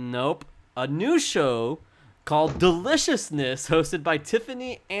 Nope. A new show called Deliciousness, hosted by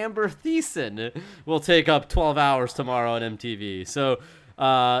Tiffany Amber Thiessen, will take up 12 hours tomorrow on MTV. So,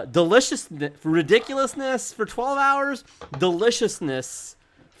 Ridiculousness for 12 hours, Deliciousness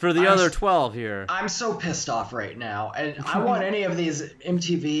for the other 12 here. I'm so pissed off right now. And I want any of these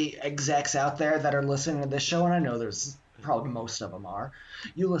MTV execs out there that are listening to this show, and I know there's probably most of them are.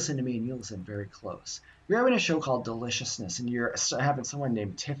 You listen to me and you listen very close. You're having a show called Deliciousness, and you're having someone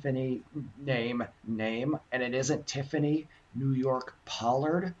named Tiffany name, and it isn't Tiffany New York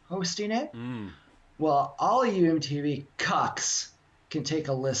Pollard hosting it. Well, all of you MTV cucks can take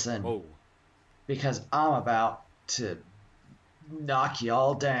a listen. Whoa. Because I'm about to knock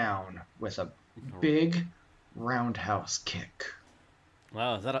y'all down with a big roundhouse kick.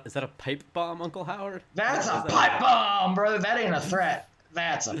 Wow, is that a pipe bomb, Uncle Howard? That's a pipe bomb, brother. That ain't a threat.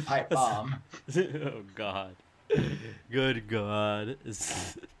 That's a pipe bomb. Oh, God. Good God.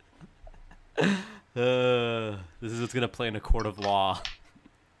 This is what's going to play in a court of law.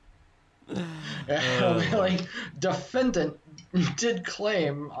 Like, defendant did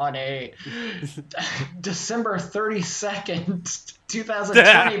claim on a December 32nd,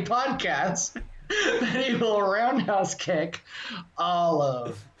 2020 podcast that he will roundhouse kick all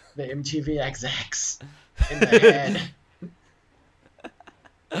of the MTV execs in the head.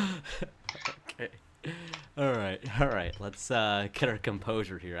 Okay. All right. Let's get our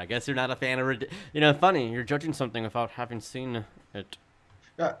composure here. I guess you're not a fan of funny. You're judging something without having seen it.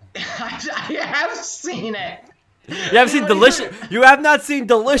 I have seen it. You have seen You have not seen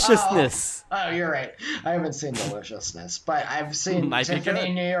Deliciousness. Oh, you're right. I haven't seen Deliciousness, but I've seen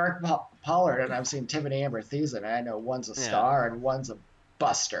Tiffany New York Pollard, and I've seen Tiffany Amber Thiessen, and I know one's a star and one's a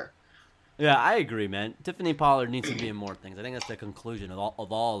buster. Yeah, I agree, man. Tiffany Pollard needs to be in more things. I think that's the conclusion of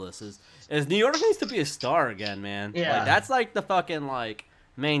all this is New York needs to be a star again, man. Yeah. Like, that's like the fucking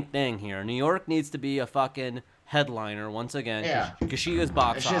main thing here. New York needs to be a fucking headliner once again. Yeah. Because she is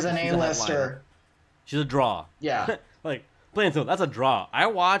box office. She's an A-lister. She's a draw. Yeah. Like, plain simple, that's a draw. I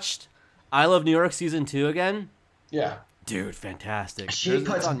watched I Love New York season 2 again. Yeah. Dude, fantastic. She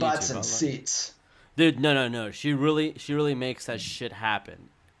puts butts in seats. Dude, no. She really makes that shit happen.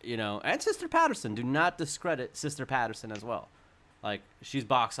 You know, and Sister Patterson. Do not discredit Sister Patterson as well. Like she's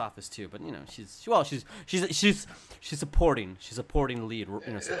box office too, but you know she's supporting lead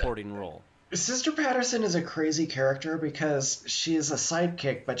in a supporting role. Sister Patterson is a crazy character because she's a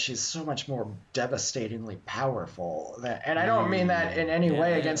sidekick, but she's so much more devastatingly powerful. And I don't mean that in any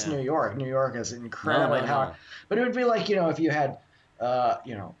way against New York. New York is incredibly powerful. But it would be like, if you had,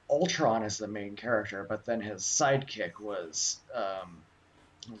 Ultron as the main character, but then his sidekick was,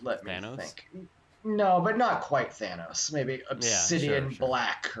 let me Thanos? think. No, but not quite Thanos. Maybe Obsidian sure.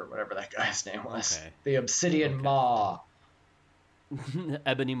 Black or whatever that guy's name was. Okay. The Obsidian Maw.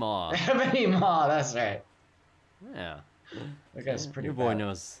 Ebony Maw. Ebony Maw, that's right. Yeah. That guy's pretty Your boy bad.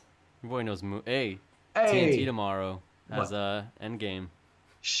 knows. Your boy knows. Hey, Hey. TNT tomorrow has a Endgame.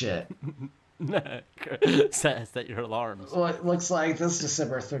 Shit. Set your alarms. Well, it looks like this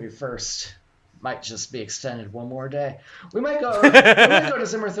December 31st might just be extended one more day. We might go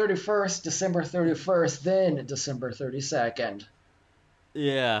December 31st, December 31st, then December 32nd.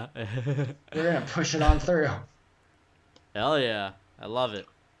 Yeah. We're going to push it on through. Hell yeah. I love it.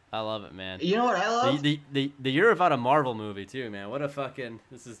 I love it, man. You know what I love? The year without a Marvel movie too, man. What a fucking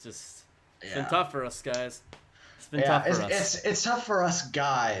this is just it's been tough for us guys. It's been tough for us. It's tough for us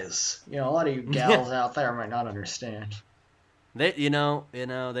guys. A lot of you gals out there might not understand. They they don't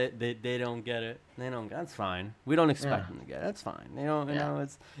get it. They don't. That's fine. We don't expect them to get it. That's fine. They don't. You know,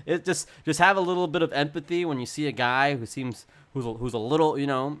 it's just have a little bit of empathy when you see a guy who's a little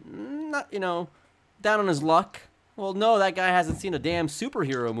not down on his luck. Well, no, that guy hasn't seen a damn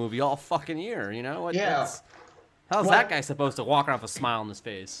superhero movie all fucking year. How's that guy supposed to walk around with a smile on his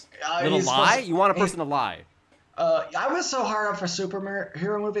face? Little lie? You want a person to lie? I was so hard up for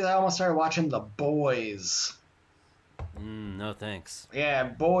superhero movie that I almost started watching The Boys. No thanks. Yeah,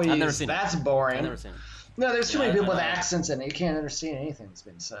 Boys. I've never seen that's it. boring. I've never seen it. No, there's too many people with accents in it. You can't understand anything that's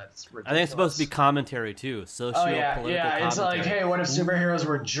been said. It's ridiculous. I think it's supposed to be commentary too. Socio-political commentary. It's like, hey, what if superheroes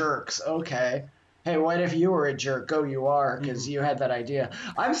were jerks? Okay. Hey, what if you were a jerk? Oh, you are, because you had that idea.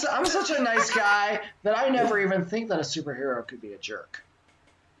 I'm such a nice guy that I never even think that a superhero could be a jerk.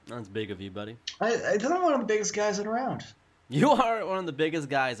 That's big of you, buddy. I think I'm one of the biggest guys around. You are one of the biggest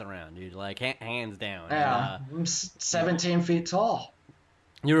guys around, dude. Like, hands down. Yeah, I'm 17 feet tall.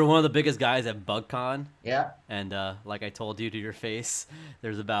 You were one of the biggest guys at BugCon. Yeah. And like I told you to your face,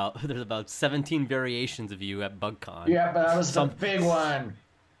 there's about 17 variations of you at BugCon. Yeah, but I was the big one.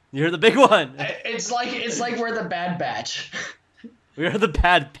 You're the big one. It's like we're the bad batch. We are the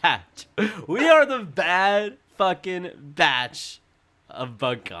bad batch. We are the bad fucking batch of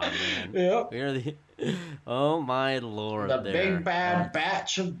BugCon, man. Yep. We are the. Oh my lord. The big bad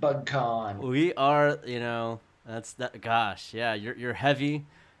batch of BugCon. We are, that's that. Gosh, yeah. You're heavy.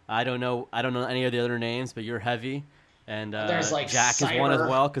 I don't know any of the other names, but you're heavy. And there's like Jack Cyber. is one as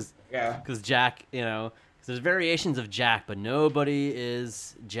well, because Jack, there's variations of Jack, but nobody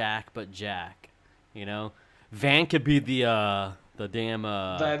is Jack but Jack. Van could be the damn.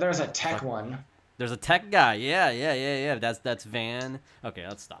 There's a tech one. There's a tech guy. Yeah. That's Van. Okay,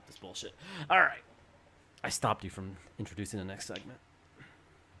 let's stop this bullshit. All right, I stopped you from introducing the next segment.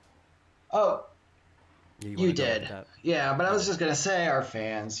 Oh, you go did. with that? Yeah, but I was just gonna say our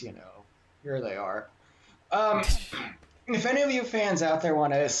fans. Here they are. If any of you fans out there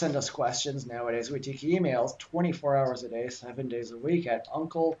want to send us questions nowadays, we take emails 24 hours a day, 7 days a week at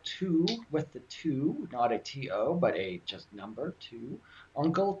Uncle2 with the 2, not a T-O, but a just number 2,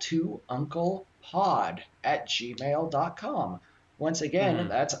 Uncle2UnclePod at gmail.com. Once again,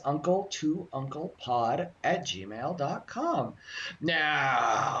 that's Uncle2UnclePod at gmail.com.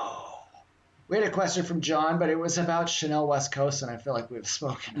 Now, we had a question from John, but it was about Chanel West Coast, and I feel like we've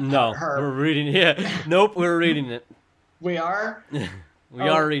spoken about her. We're reading it. Yeah. Nope, we're reading it. We are? We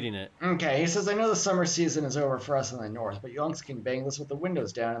are reading it. Okay, he says, I know the summer season is over for us in the north, but you unks can bang this with the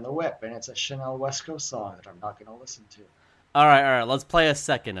windows down in the whip, and it's a Chanel West Coast song that I'm not going to listen to. All right. Let's play a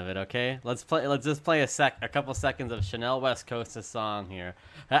second of it, okay? Let's just play a couple seconds of Chanel West Coast's song here.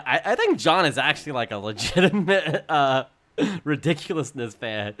 I think John is actually like a legitimate ridiculousness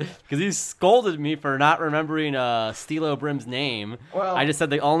fan, because he scolded me for not remembering Stilo Brim's name. Well, I just said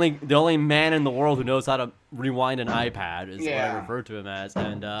the only man in the world who knows how to rewind an iPad is what I referred to him as,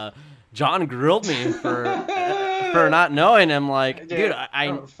 and John grilled me for not knowing him. Like, dude,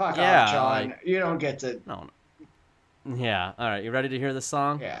 fuck yeah, off, John. like, You don't get to. no. Yeah. All right. You ready to hear this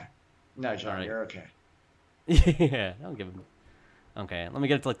song? Yeah. No, John, right. you're okay. Yeah. Don't give him. Okay. Let me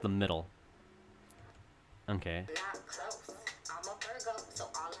get it to like the middle. Okay.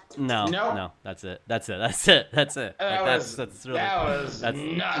 No. Nope. No. That's it. That's it. That was not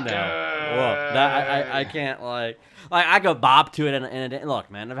good. Whoa. I can't like I could bop to it and look,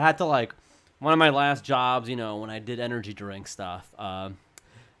 man. I've had to like one of my last jobs, when I did energy drink stuff, I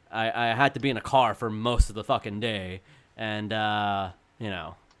had to be in a car for most of the fucking day, and you gotta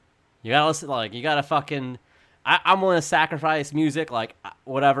listen, you gotta fucking. I'm willing to sacrifice music,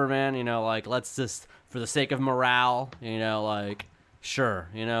 whatever, man. Let's just for the sake of morale, sure,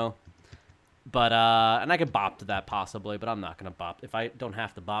 But and I could bop to that possibly, but I'm not gonna bop. If I don't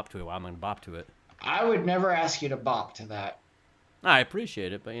have to bop to it, I'm gonna bop to it. I would never ask you to bop to that. I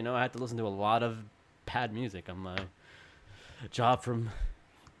appreciate it, but I had to listen to a lot of bad music on my job from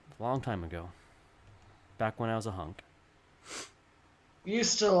a long time ago, back when I was a hunk. You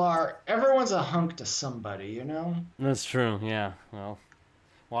still are. Everyone's a hunk to somebody, That's true. Yeah. Well,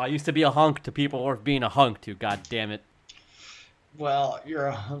 I used to be a hunk to people worth being a hunk to. God damn it. Well, you're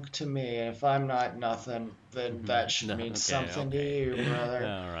a hunk to me, and if I'm not nothing, then that should mean something to you, brother.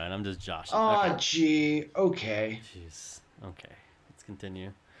 All right, I'm just joshing. Oh, gee. Okay. Jeez. Okay. Let's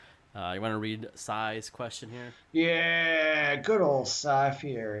continue. You want to read Sai's question here? Yeah, good old Cy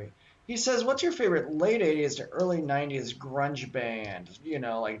Fury. He says, what's your favorite late 80s to early 90s grunge band?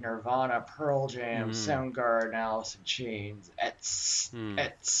 Like Nirvana, Pearl Jam, Soundgarden, Alice in Chains,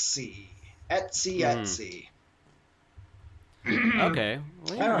 Etsy. Okay.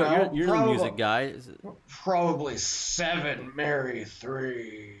 Well, you're the music guy. Probably 7, Mary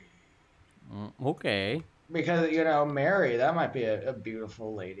 3. Okay. Because, Mary, that might be a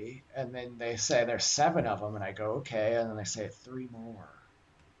beautiful lady. And then they say there's 7 of them, and I go, okay. And then they say 3 more.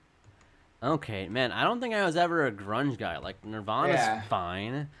 Okay, man, I don't think I was ever a grunge guy. Nirvana's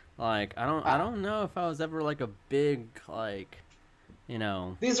fine. I don't know if I was ever a big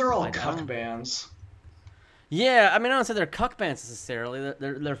These are all cuck bands. Yeah, I mean, I don't say they're cuck bands necessarily.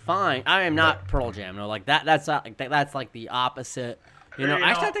 They're fine. I am not Pearl Jam. No, that's not, that's the opposite. Actually,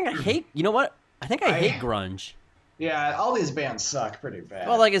 I think I hate. You know what? I think I hate grunge. Yeah, all these bands suck pretty bad.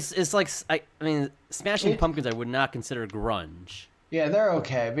 Well, it's like Smashing Pumpkins. I would not consider grunge. Yeah, they're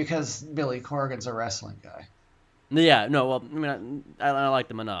okay because Billy Corgan's a wrestling guy. Yeah, no, well, I mean, I like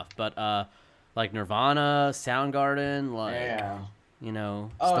them enough, but Nirvana, Soundgarden,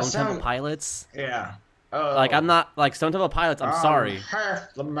 Stone Temple Pilots. Yeah. I'm not Stone Temple Pilots. I'm sorry.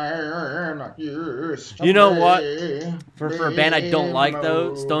 Half the man I used to You know what? be. For a band I don't like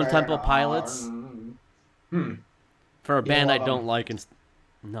though, Stone Temple Pilots. For a band I don't like,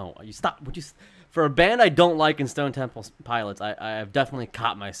 no, you stop. Would you? For a band I don't like in Stone Temple Pilots, I have definitely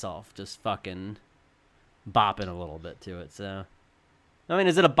caught myself just fucking bopping a little bit to it. So, I mean,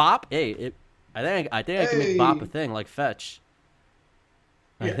 is it a bop? Hey, I think I can make bop a thing like Fetch.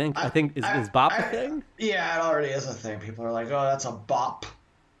 I think is bop a thing? Yeah, it already is a thing. People are like, oh, that's a bop.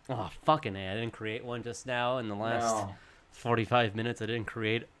 Oh, fucking A. I didn't create one just now in the last 45 minutes. I didn't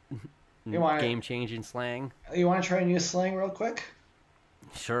create game-changing slang. You want to try and use slang real quick?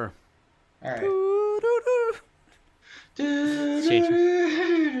 Sure. All right.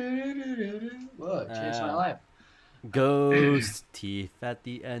 Whoa, changed my life. Ghost teeth at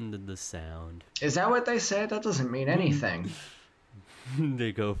the end of the sound. Is that what they say? That doesn't mean anything.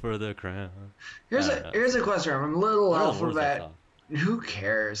 They go for the crown. Here's a question from Little Alphabet. Who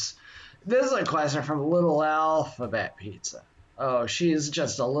cares? This is a question from Little Alphabet Pizza. Oh, she's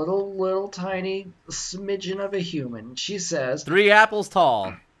just a little tiny smidgen of a human. She says 3 apples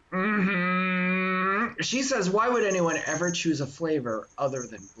tall. She says, why would anyone ever choose a flavor other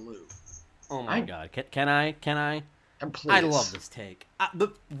than blue? Oh my god. Can I? Please. I love this take.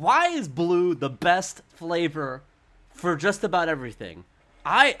 Why is blue the best flavor for just about everything?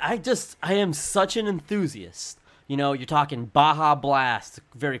 I am such an enthusiast. You're talking Baja Blast,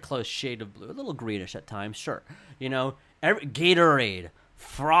 very close shade of blue, a little greenish at times, sure. Gatorade,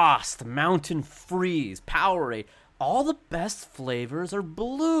 Frost, Mountain Freeze, Powerade, all the best flavors are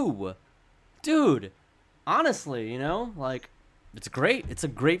blue. Dude, honestly, it's great. It's a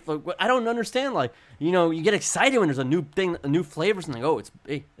great flavor. I don't understand, you get excited when there's a new thing, a new flavor, and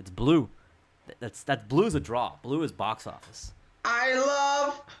it's blue. That's Blue's a draw. Blue is box office. I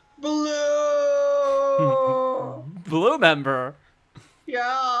love blue. Blue member.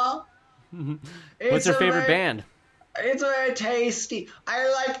 Yeah. What's your favorite band? It's very tasty. I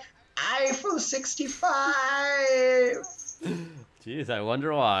like Eiffel 65. Jeez, I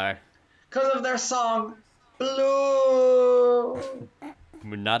wonder why. Because of their song, Blue.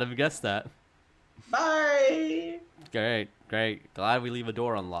 Would not have guessed that. Bye. Great. Glad we leave a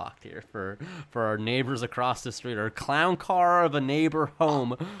door unlocked here for our neighbors across the street, or clown car of a neighbor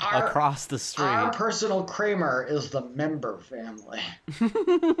home across the street. Our personal Kramer is the member family.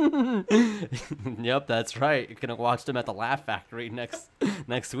 Yep, that's right. You're gonna watch them at the Laugh Factory next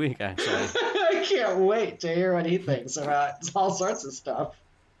week, actually. I can't wait to hear what he thinks about all sorts of stuff.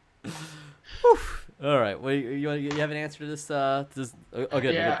 All right. Well, you have an answer to this? A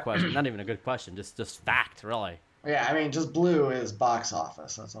good question. Not even a good question. Just fact, really. Yeah, I mean, just Blue is box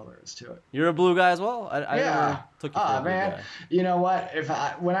office. That's all there is to it. You're a Blue guy as well. I Yeah. never took you for a Blue Man, guy. you know what?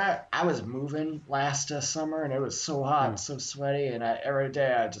 When I was moving last summer and it was so hot and so sweaty, and every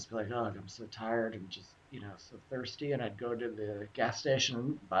day I'd just be like, oh, I'm so tired and just so thirsty, and I'd go to the gas station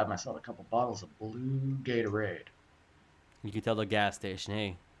and buy myself a couple bottles of Blue Gatorade. You can tell the gas station,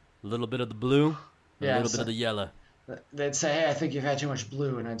 hey, a little bit of the blue, a little bit of the yellow. They'd say, hey, I think you've had too much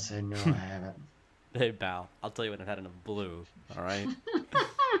Blue, and I'd say, no, I haven't. Hey, pal, I'll tell you when I've had enough blue, all right?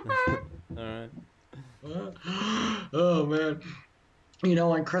 All right. Oh, man.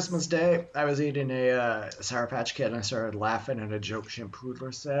 On Christmas Day, I was eating a Sour Patch Kid, and I started laughing at a joke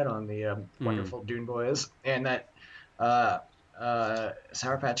Shampoodler said on the wonderful Dune Boys, and that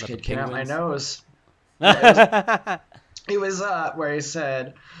Sour Patch Kid came out my nose. It was where he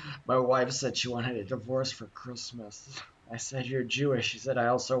said, my wife said she wanted a divorce for Christmas. I said, you're Jewish. She said, I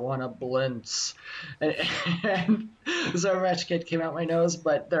also want a blintz. And the Sour Patch Kid came out my nose,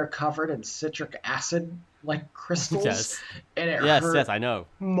 but they're covered in citric acid, like crystals. Yes. And it yes, hurt I know.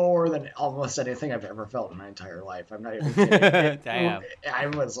 more than almost anything I've ever felt in my entire life. I'm not even kidding. Damn. I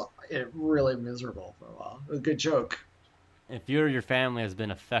was really miserable for a while. It was a good joke. If you or your family has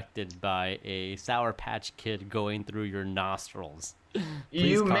been affected by a Sour Patch Kid going through your nostrils,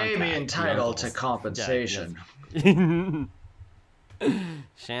 you may be contact entitled to Runkles. compensation. Yeah, yes.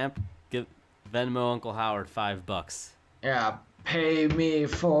 Champ, give Venmo Uncle Howard $5. Yeah, pay me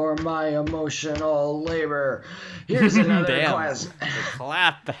for my emotional labor. Here's another Damn. question. The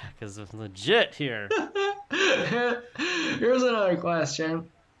clapback is legit here. Here's another question.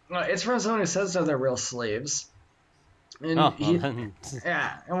 It's from someone who says they're real slaves. And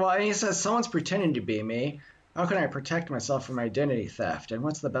he says, someone's pretending to be me. How can I protect myself from identity theft? And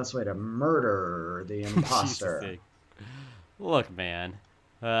what's the best way to murder the imposter? Look, man.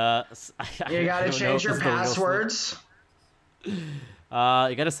 You gotta change your passwords. You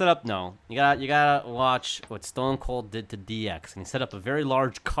gotta set up. No, you gotta watch what Stone Cold did to DX, and he set up a very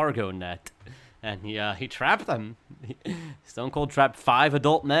large cargo net, and he trapped them. Stone Cold trapped 5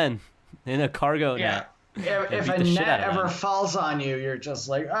 adult men in a cargo net. If a net ever falls on you, you're just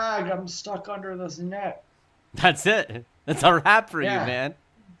like, I'm stuck under this net. That's it. That's a wrap for you, man.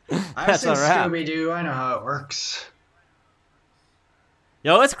 I've seen Scooby-Doo. I know how it works.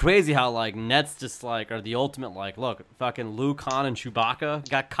 Yo, it's crazy how, nets just, are the ultimate, look, fucking Luke, Han, and Chewbacca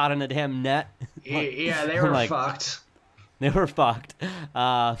got caught in a damn net. Yeah, they were fucked. They were fucked.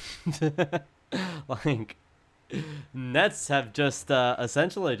 Nets have just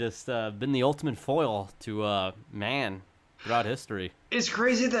essentially just been the ultimate foil to man throughout history. It's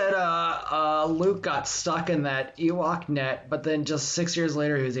crazy that Luke got stuck in that Ewok net, but then just 6 years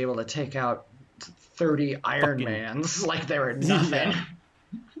later he was able to take out 30 Iron Mans like they were nothing.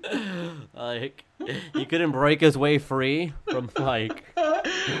 Yeah. He couldn't break his way free from from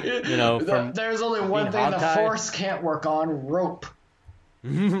there's only one thing the Force can't work on: rope.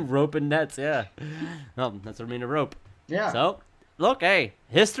 Rope and nets, yeah. Well, that's what I mean, a rope. Yeah. So, look, hey,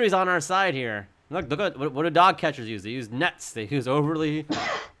 history's on our side here. Look at what do dog catchers use? They use nets. They use overly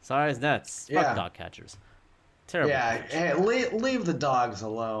sized nets. Fuck dog catchers. Terrible. Yeah, hey, leave the dogs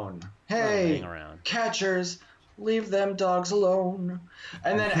alone. Hey, hang around. Catchers, leave them dogs alone.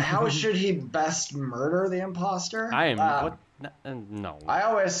 And then how should he best murder the imposter? No. I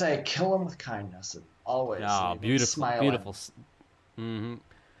always say kill him with kindness. Always. Oh, beautiful. Mm-hmm.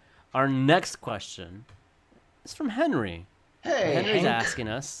 Our next question is from Henry. Hey, Henry's Hank. asking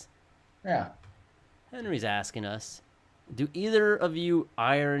us. Yeah. Henry's asking us, do either of you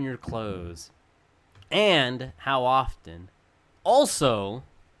iron your clothes? And how often? Also,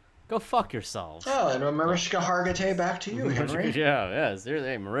 go fuck yourselves. Oh, and Mariska Hargitay back to you, Henry. Yeah,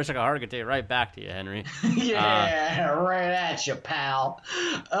 seriously. Mariska Hargitay right back to you, Henry. Yeah, right at you, pal.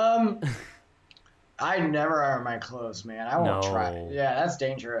 I never iron my clothes, man. I won't try. Yeah, that's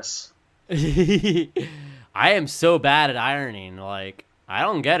dangerous. I am so bad at ironing. I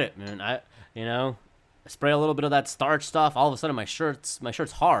don't get it, man. I spray a little bit of that starch stuff. All of a sudden, my shirt's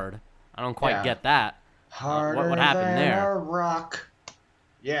hard. I don't quite get that. Harder what happened than there? a rock.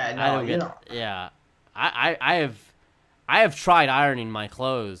 Yeah, no, I don't get. Yeah, I have tried ironing my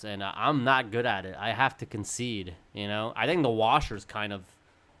clothes, and I'm not good at it. I have to concede. I think the washer's kind of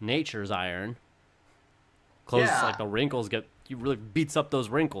nature's iron. Clothes the wrinkles really beats up those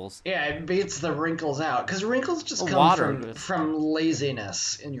wrinkles. Yeah, it beats the wrinkles out because wrinkles just come from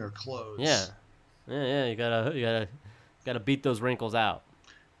laziness in your clothes. Yeah. You gotta beat those wrinkles out.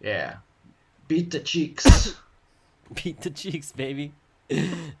 Yeah, beat the cheeks. Beat the cheeks, baby.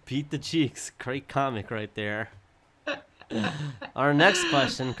 Pete the Cheeks, great comic right there. Our next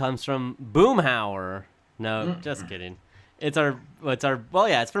question comes from Boomhauer. No, just kidding. It's from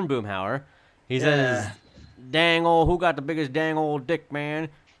Boomhauer. He says, "Dang old, who got the biggest dang old dick, man?"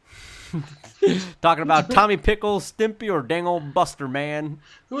 Talking about Tommy Pickles, Stimpy, or dang old Buster, man.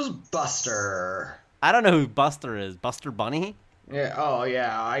 Who's Buster? I don't know who Buster is. Buster Bunny? Yeah. Oh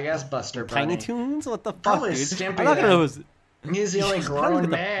yeah, I guess Buster Bunny. Tiny Toons? What the fuck, Probably dude? Stimpy. I'm not gonna know who's... He's the only grown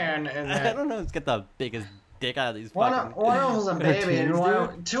man, and I don't know who's got the biggest dick out of these one fucking... of them's a baby, and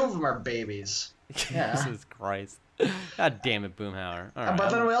cartoons, two of them are babies. Yeah. Jesus Christ. God damn it, Boomhauer. All right. But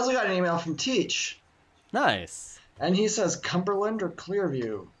then we also got an email from Teach, Nice. and he says Cumberland or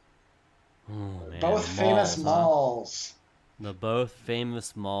Clearview. Oh, man. Both famous huh? malls. The both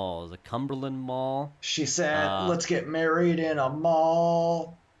famous malls. The Cumberland Mall. She said, "Let's get married in a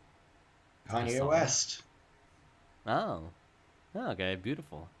mall." Kanye West. Oh. Okay,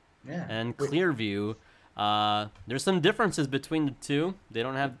 beautiful. Yeah. And Clearview, there's some differences between the two. They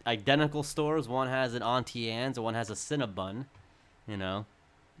don't have identical stores. One has an Auntie Anne's, and one has a Cinnabon. You know.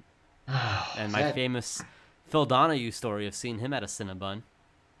 And my famous Phil Donahue story of seeing him at a Cinnabon.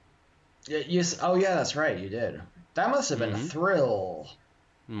 Yeah, oh yeah, that's right. You did. That must have been a thrill.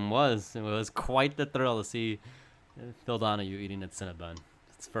 It was quite the thrill to see Phil Donahue eating at Cinnabon.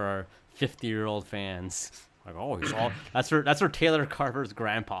 It's for our 50-year-old fans. Like, oh, he's all that's for Taylor Carver's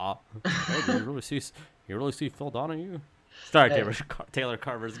grandpa. Oh, do you really see Phil Donahue? Sorry, Hey. Taylor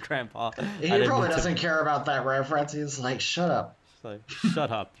Carver's grandpa. He probably doesn't care about that reference. He's like, "Shut up." It's like,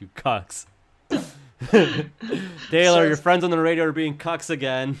 shut up, you cucks. Taylor, your friends on the radio are being cucks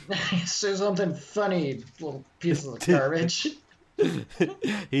again. Say something funny, little piece of garbage.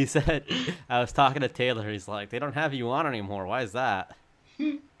 He said, I was talking to Taylor. He's like, they don't have you on anymore. Why is that?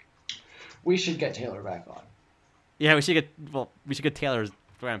 We should get Taylor back on. Yeah, we should get Taylor's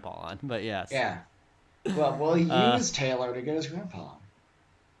grandpa on. But yes. Yeah. Well, we'll use Taylor to get his grandpa on.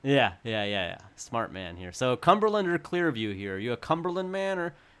 Yeah. Smart man here. So Cumberland or Clearview here? Are you a Cumberland man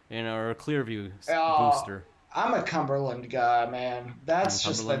or a Clearview booster? I'm a Cumberland guy, man. That's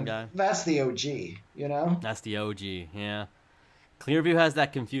just guy? That's the OG, you know? That's the OG, yeah. Clearview has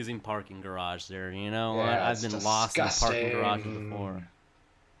that confusing parking garage there, you know what? Yeah, I've been it's lost in disgusting. parking garages before.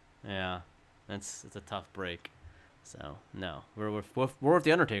 Yeah, it's a tough break. So, no. We're with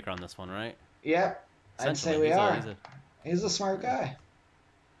the Undertaker on this one, right? Yep. I'd say Essentially, we are. He's a smart guy.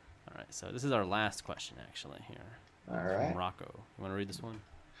 All right, so this is our last question, actually, here. All right. From Rocco. You want to read this one?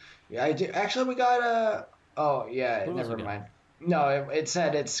 Yeah, I do. Actually, we got a... Oh, yeah, What else never we got? mind. No, it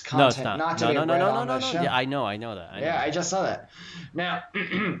said it's No, it's content, not. to be read on No. the show. Yeah, I know that. I just saw that. Now,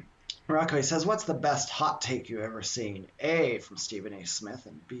 Rocco, he says, what's the best hot take you ever seen? A, from Stephen A. Smith,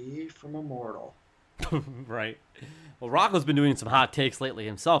 and B, from Immortal. Right. Well, Rocco's been doing some hot takes lately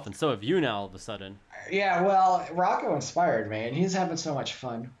himself, and so have you now all of a sudden. Yeah, well, Rocco inspired me, and he's having so much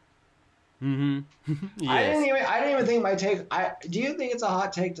fun. Mm-hmm. Yes. I didn't even think my take. Do you think it's a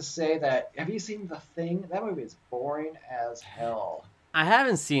hot take to say that? Have you seen The Thing? That movie is boring as hell. I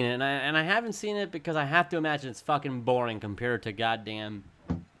haven't seen it, and I haven't seen it because I have to imagine it's fucking boring compared to goddamn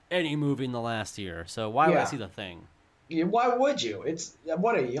any movie in the last year. So why would I Yeah. see The Thing? Why would you? It's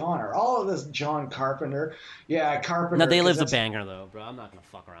what a yawner. All of this John Carpenter. Yeah, Carpenter. No, They 'cause Live's a that's- banger though, bro. I'm not gonna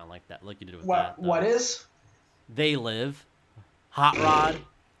fuck around like that, like you did with that. though. What is? They Live, Hot Rod.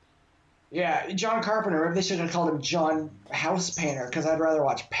 Yeah, John Carpenter. Maybe they should have called him John House Painter, because I'd rather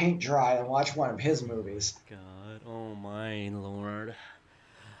watch paint dry than watch one of his movies. God, oh my lord.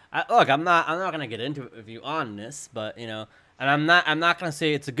 Look, I'm not gonna get into it with you on this, but you know, and I'm not gonna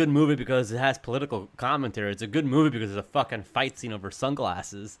say it's a good movie because it has political commentary. It's a good movie because there's a fucking fight scene over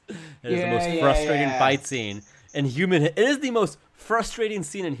sunglasses. It is the most frustrating fight scene in human. It is the most frustrating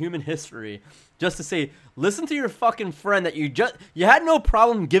scene in human history. Just to say, listen to your fucking friend that you had no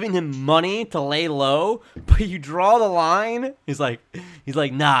problem giving him money to lay low, but you draw the line. He's like,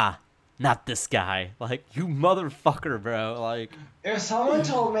 nah, not this guy. Like, you motherfucker, bro. Like, If someone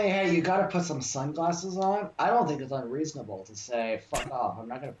told me, hey, you gotta put some sunglasses on, I don't think it's unreasonable to say, fuck off, I'm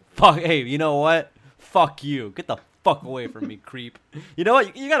not gonna put fuck. Hey, you know what? Fuck you. Get the fuck away from me, creep. You know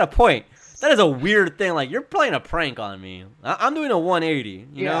what? You got a point. That is a weird thing. Like, you're playing a prank on me. I'm doing a 180.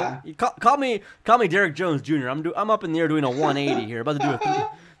 You know, you call me Derek Jones Jr. I'm up in the air doing a 180 here. About to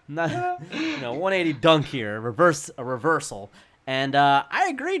do a 180 dunk here, a reversal. And I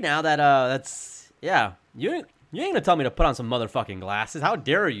agree now that that's you ain't gonna tell me to put on some motherfucking glasses. How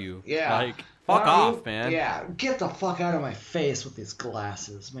dare you? Yeah. Like, fuck off, man. Yeah, get the fuck out of my face with these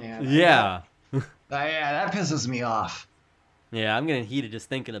glasses, man. Yeah. Yeah, that pisses me off. Yeah, I'm getting heated just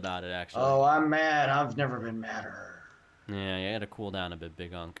thinking about it, actually. Oh, I'm mad. I've never been madder. Yeah, you gotta cool down a bit,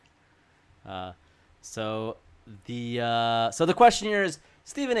 Big Unk. So the question here is,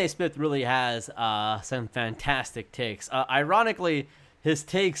 Stephen A. Smith really has some fantastic takes. Ironically, his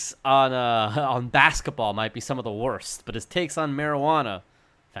takes on basketball might be some of the worst, but his takes on marijuana,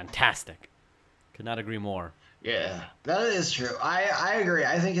 fantastic. Could not agree more. Yeah, that is true. I agree.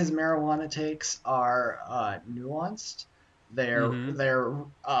 I think his marijuana takes are nuanced. They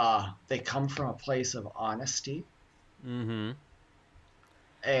come from a place of honesty. Mm-hmm.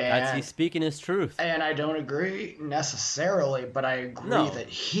 And He's speaking his truth. And I don't agree necessarily, but I agree that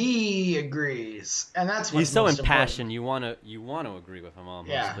he agrees, and that's what's he's so most impassioned. important. You want to agree with him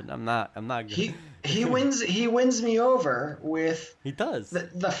almost, Yeah. but I'm not. Good. He wins me over with He does.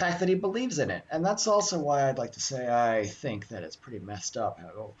 the fact that he believes in it, and that's also why I'd like to say I think that it's pretty messed up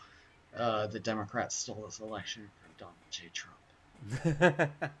how the Democrats stole this election from Donald J. Trump.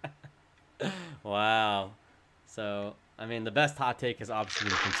 Wow. So, I mean, the best hot take is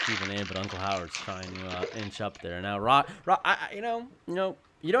obviously from Stephen A., but Uncle Howard's trying to inch up there. Now, you know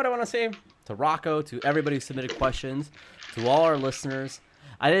what I want to say to Rocco, to everybody who submitted questions, to all our listeners.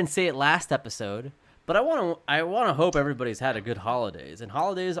 I didn't say it last episode, but I want to hope everybody's had a good holidays. And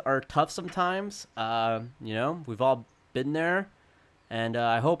holidays are tough sometimes. We've all been there, and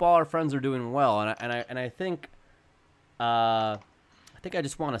I hope all our friends are doing well. And I think. I think I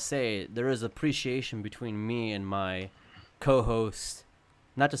just want to say there is appreciation between me and my co-host,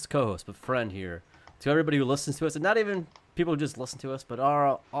 not just co-host, but friend here, to everybody who listens to us, and not even people who just listen to us, but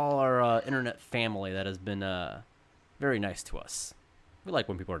all our internet family that has been very nice to us. We like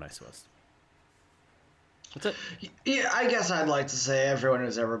when people are nice to us. That's it. Yeah, I guess I'd like to say everyone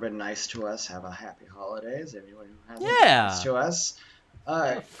who's ever been nice to us, have a happy holidays. Everyone who hasn't been nice to us,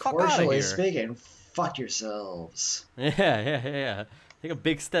 cordially speaking, fuck yourselves. Yeah. Take a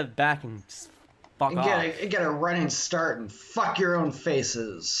big step back and just fuck off. Get a running start and fuck your own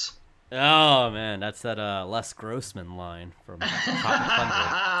faces. Oh, man, that's that Les Grossman line from Tropic Thunder.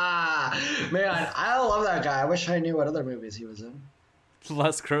 Man, I love that guy. I wish I knew what other movies he was in.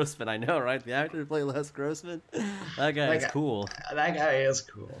 Les Grossman, I know, right? The actor who played Les Grossman? That guy is cool. That guy is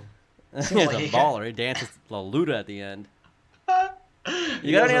cool. He's a baller. He dances La Luda at the end.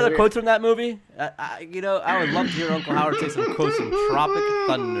 You got any other quotes from that movie? I would love to hear Uncle Howard say some quotes from Tropic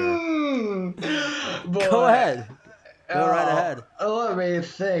Thunder. Go ahead. Go right ahead. Let me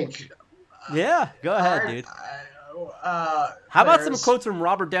think. Yeah, go ahead, dude. How about some quotes from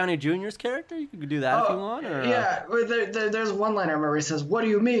Robert Downey Jr.'s character? You could do that if you want. Or, yeah, there's one line I remember. He says, "What do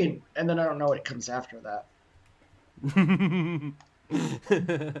you mean?" And then I don't know what comes after that.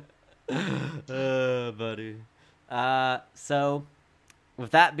 Buddy. So,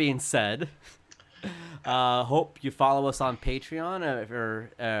 with that being said, hope you follow us on Patreon. If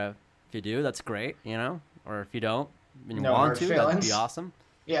you do, that's great, or if you don't and you want to, that'd be awesome.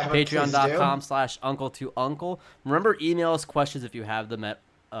 Yeah, Patreon.com/uncle2uncle. Remember, email us questions if you have them at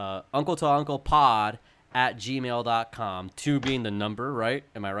uncle2unclepod@gmail.com. 2 being the number, right?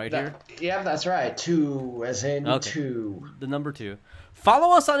 Am I right here? Yeah, that's right. 2 as in 2. The number 2.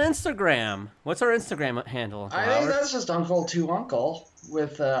 Follow us on Instagram. What's our Instagram handle? I think that's just Uncle2Uncle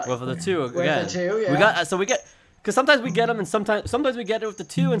with the 2 again. With the 2, yeah. Because sometimes we get them, and sometimes we get it with the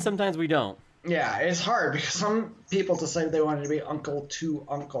 2, and sometimes we don't. Yeah, it's hard because some people decided they wanted to be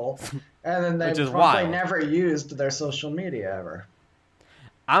Uncle2Uncle, and then they probably never used their social media ever.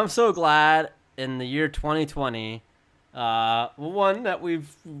 I'm so glad in the year 2020, one that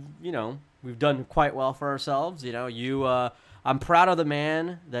we've done quite well for ourselves. I'm proud of the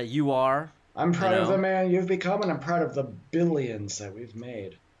man that you are. I'm proud of the man you've become, and I'm proud of the billions that we've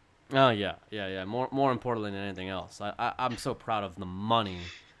made. Oh yeah. More importantly than anything else, I'm so proud of the money.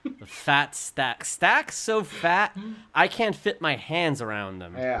 The fat stacks so fat I can't fit my hands around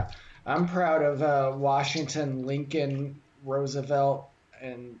them. Yeah, I'm proud of Washington, Lincoln, Roosevelt,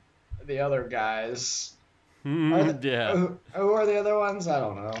 and the other guys. Yeah. Who are the other ones? I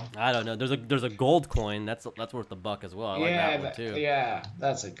don't know. There's a gold coin that's worth $1 as well. I like that one too. Yeah,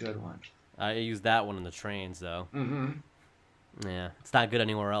 that's a good one. I use that one in the trains though. Mm-hmm. Yeah, it's not good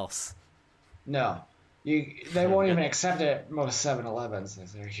anywhere else. No. They won't even accept it at most 7-Elevens.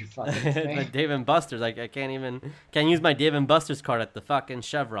 Are you fucking kidding me? Like Dave & Buster's, I can't use my Dave & Buster's card at the fucking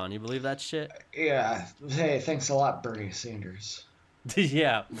Chevron. You believe that shit? Yeah. Hey, thanks a lot, Bernie Sanders.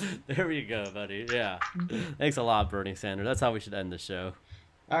 Yeah, there we go, buddy. Yeah, thanks a lot, Bernie Sanders. That's how we should end the show.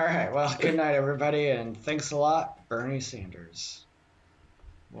 All right. Well, good night, everybody, and thanks a lot, Bernie Sanders.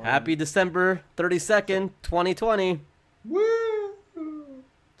 Happy December 32nd, 2020. Woo!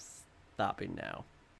 Stopping now.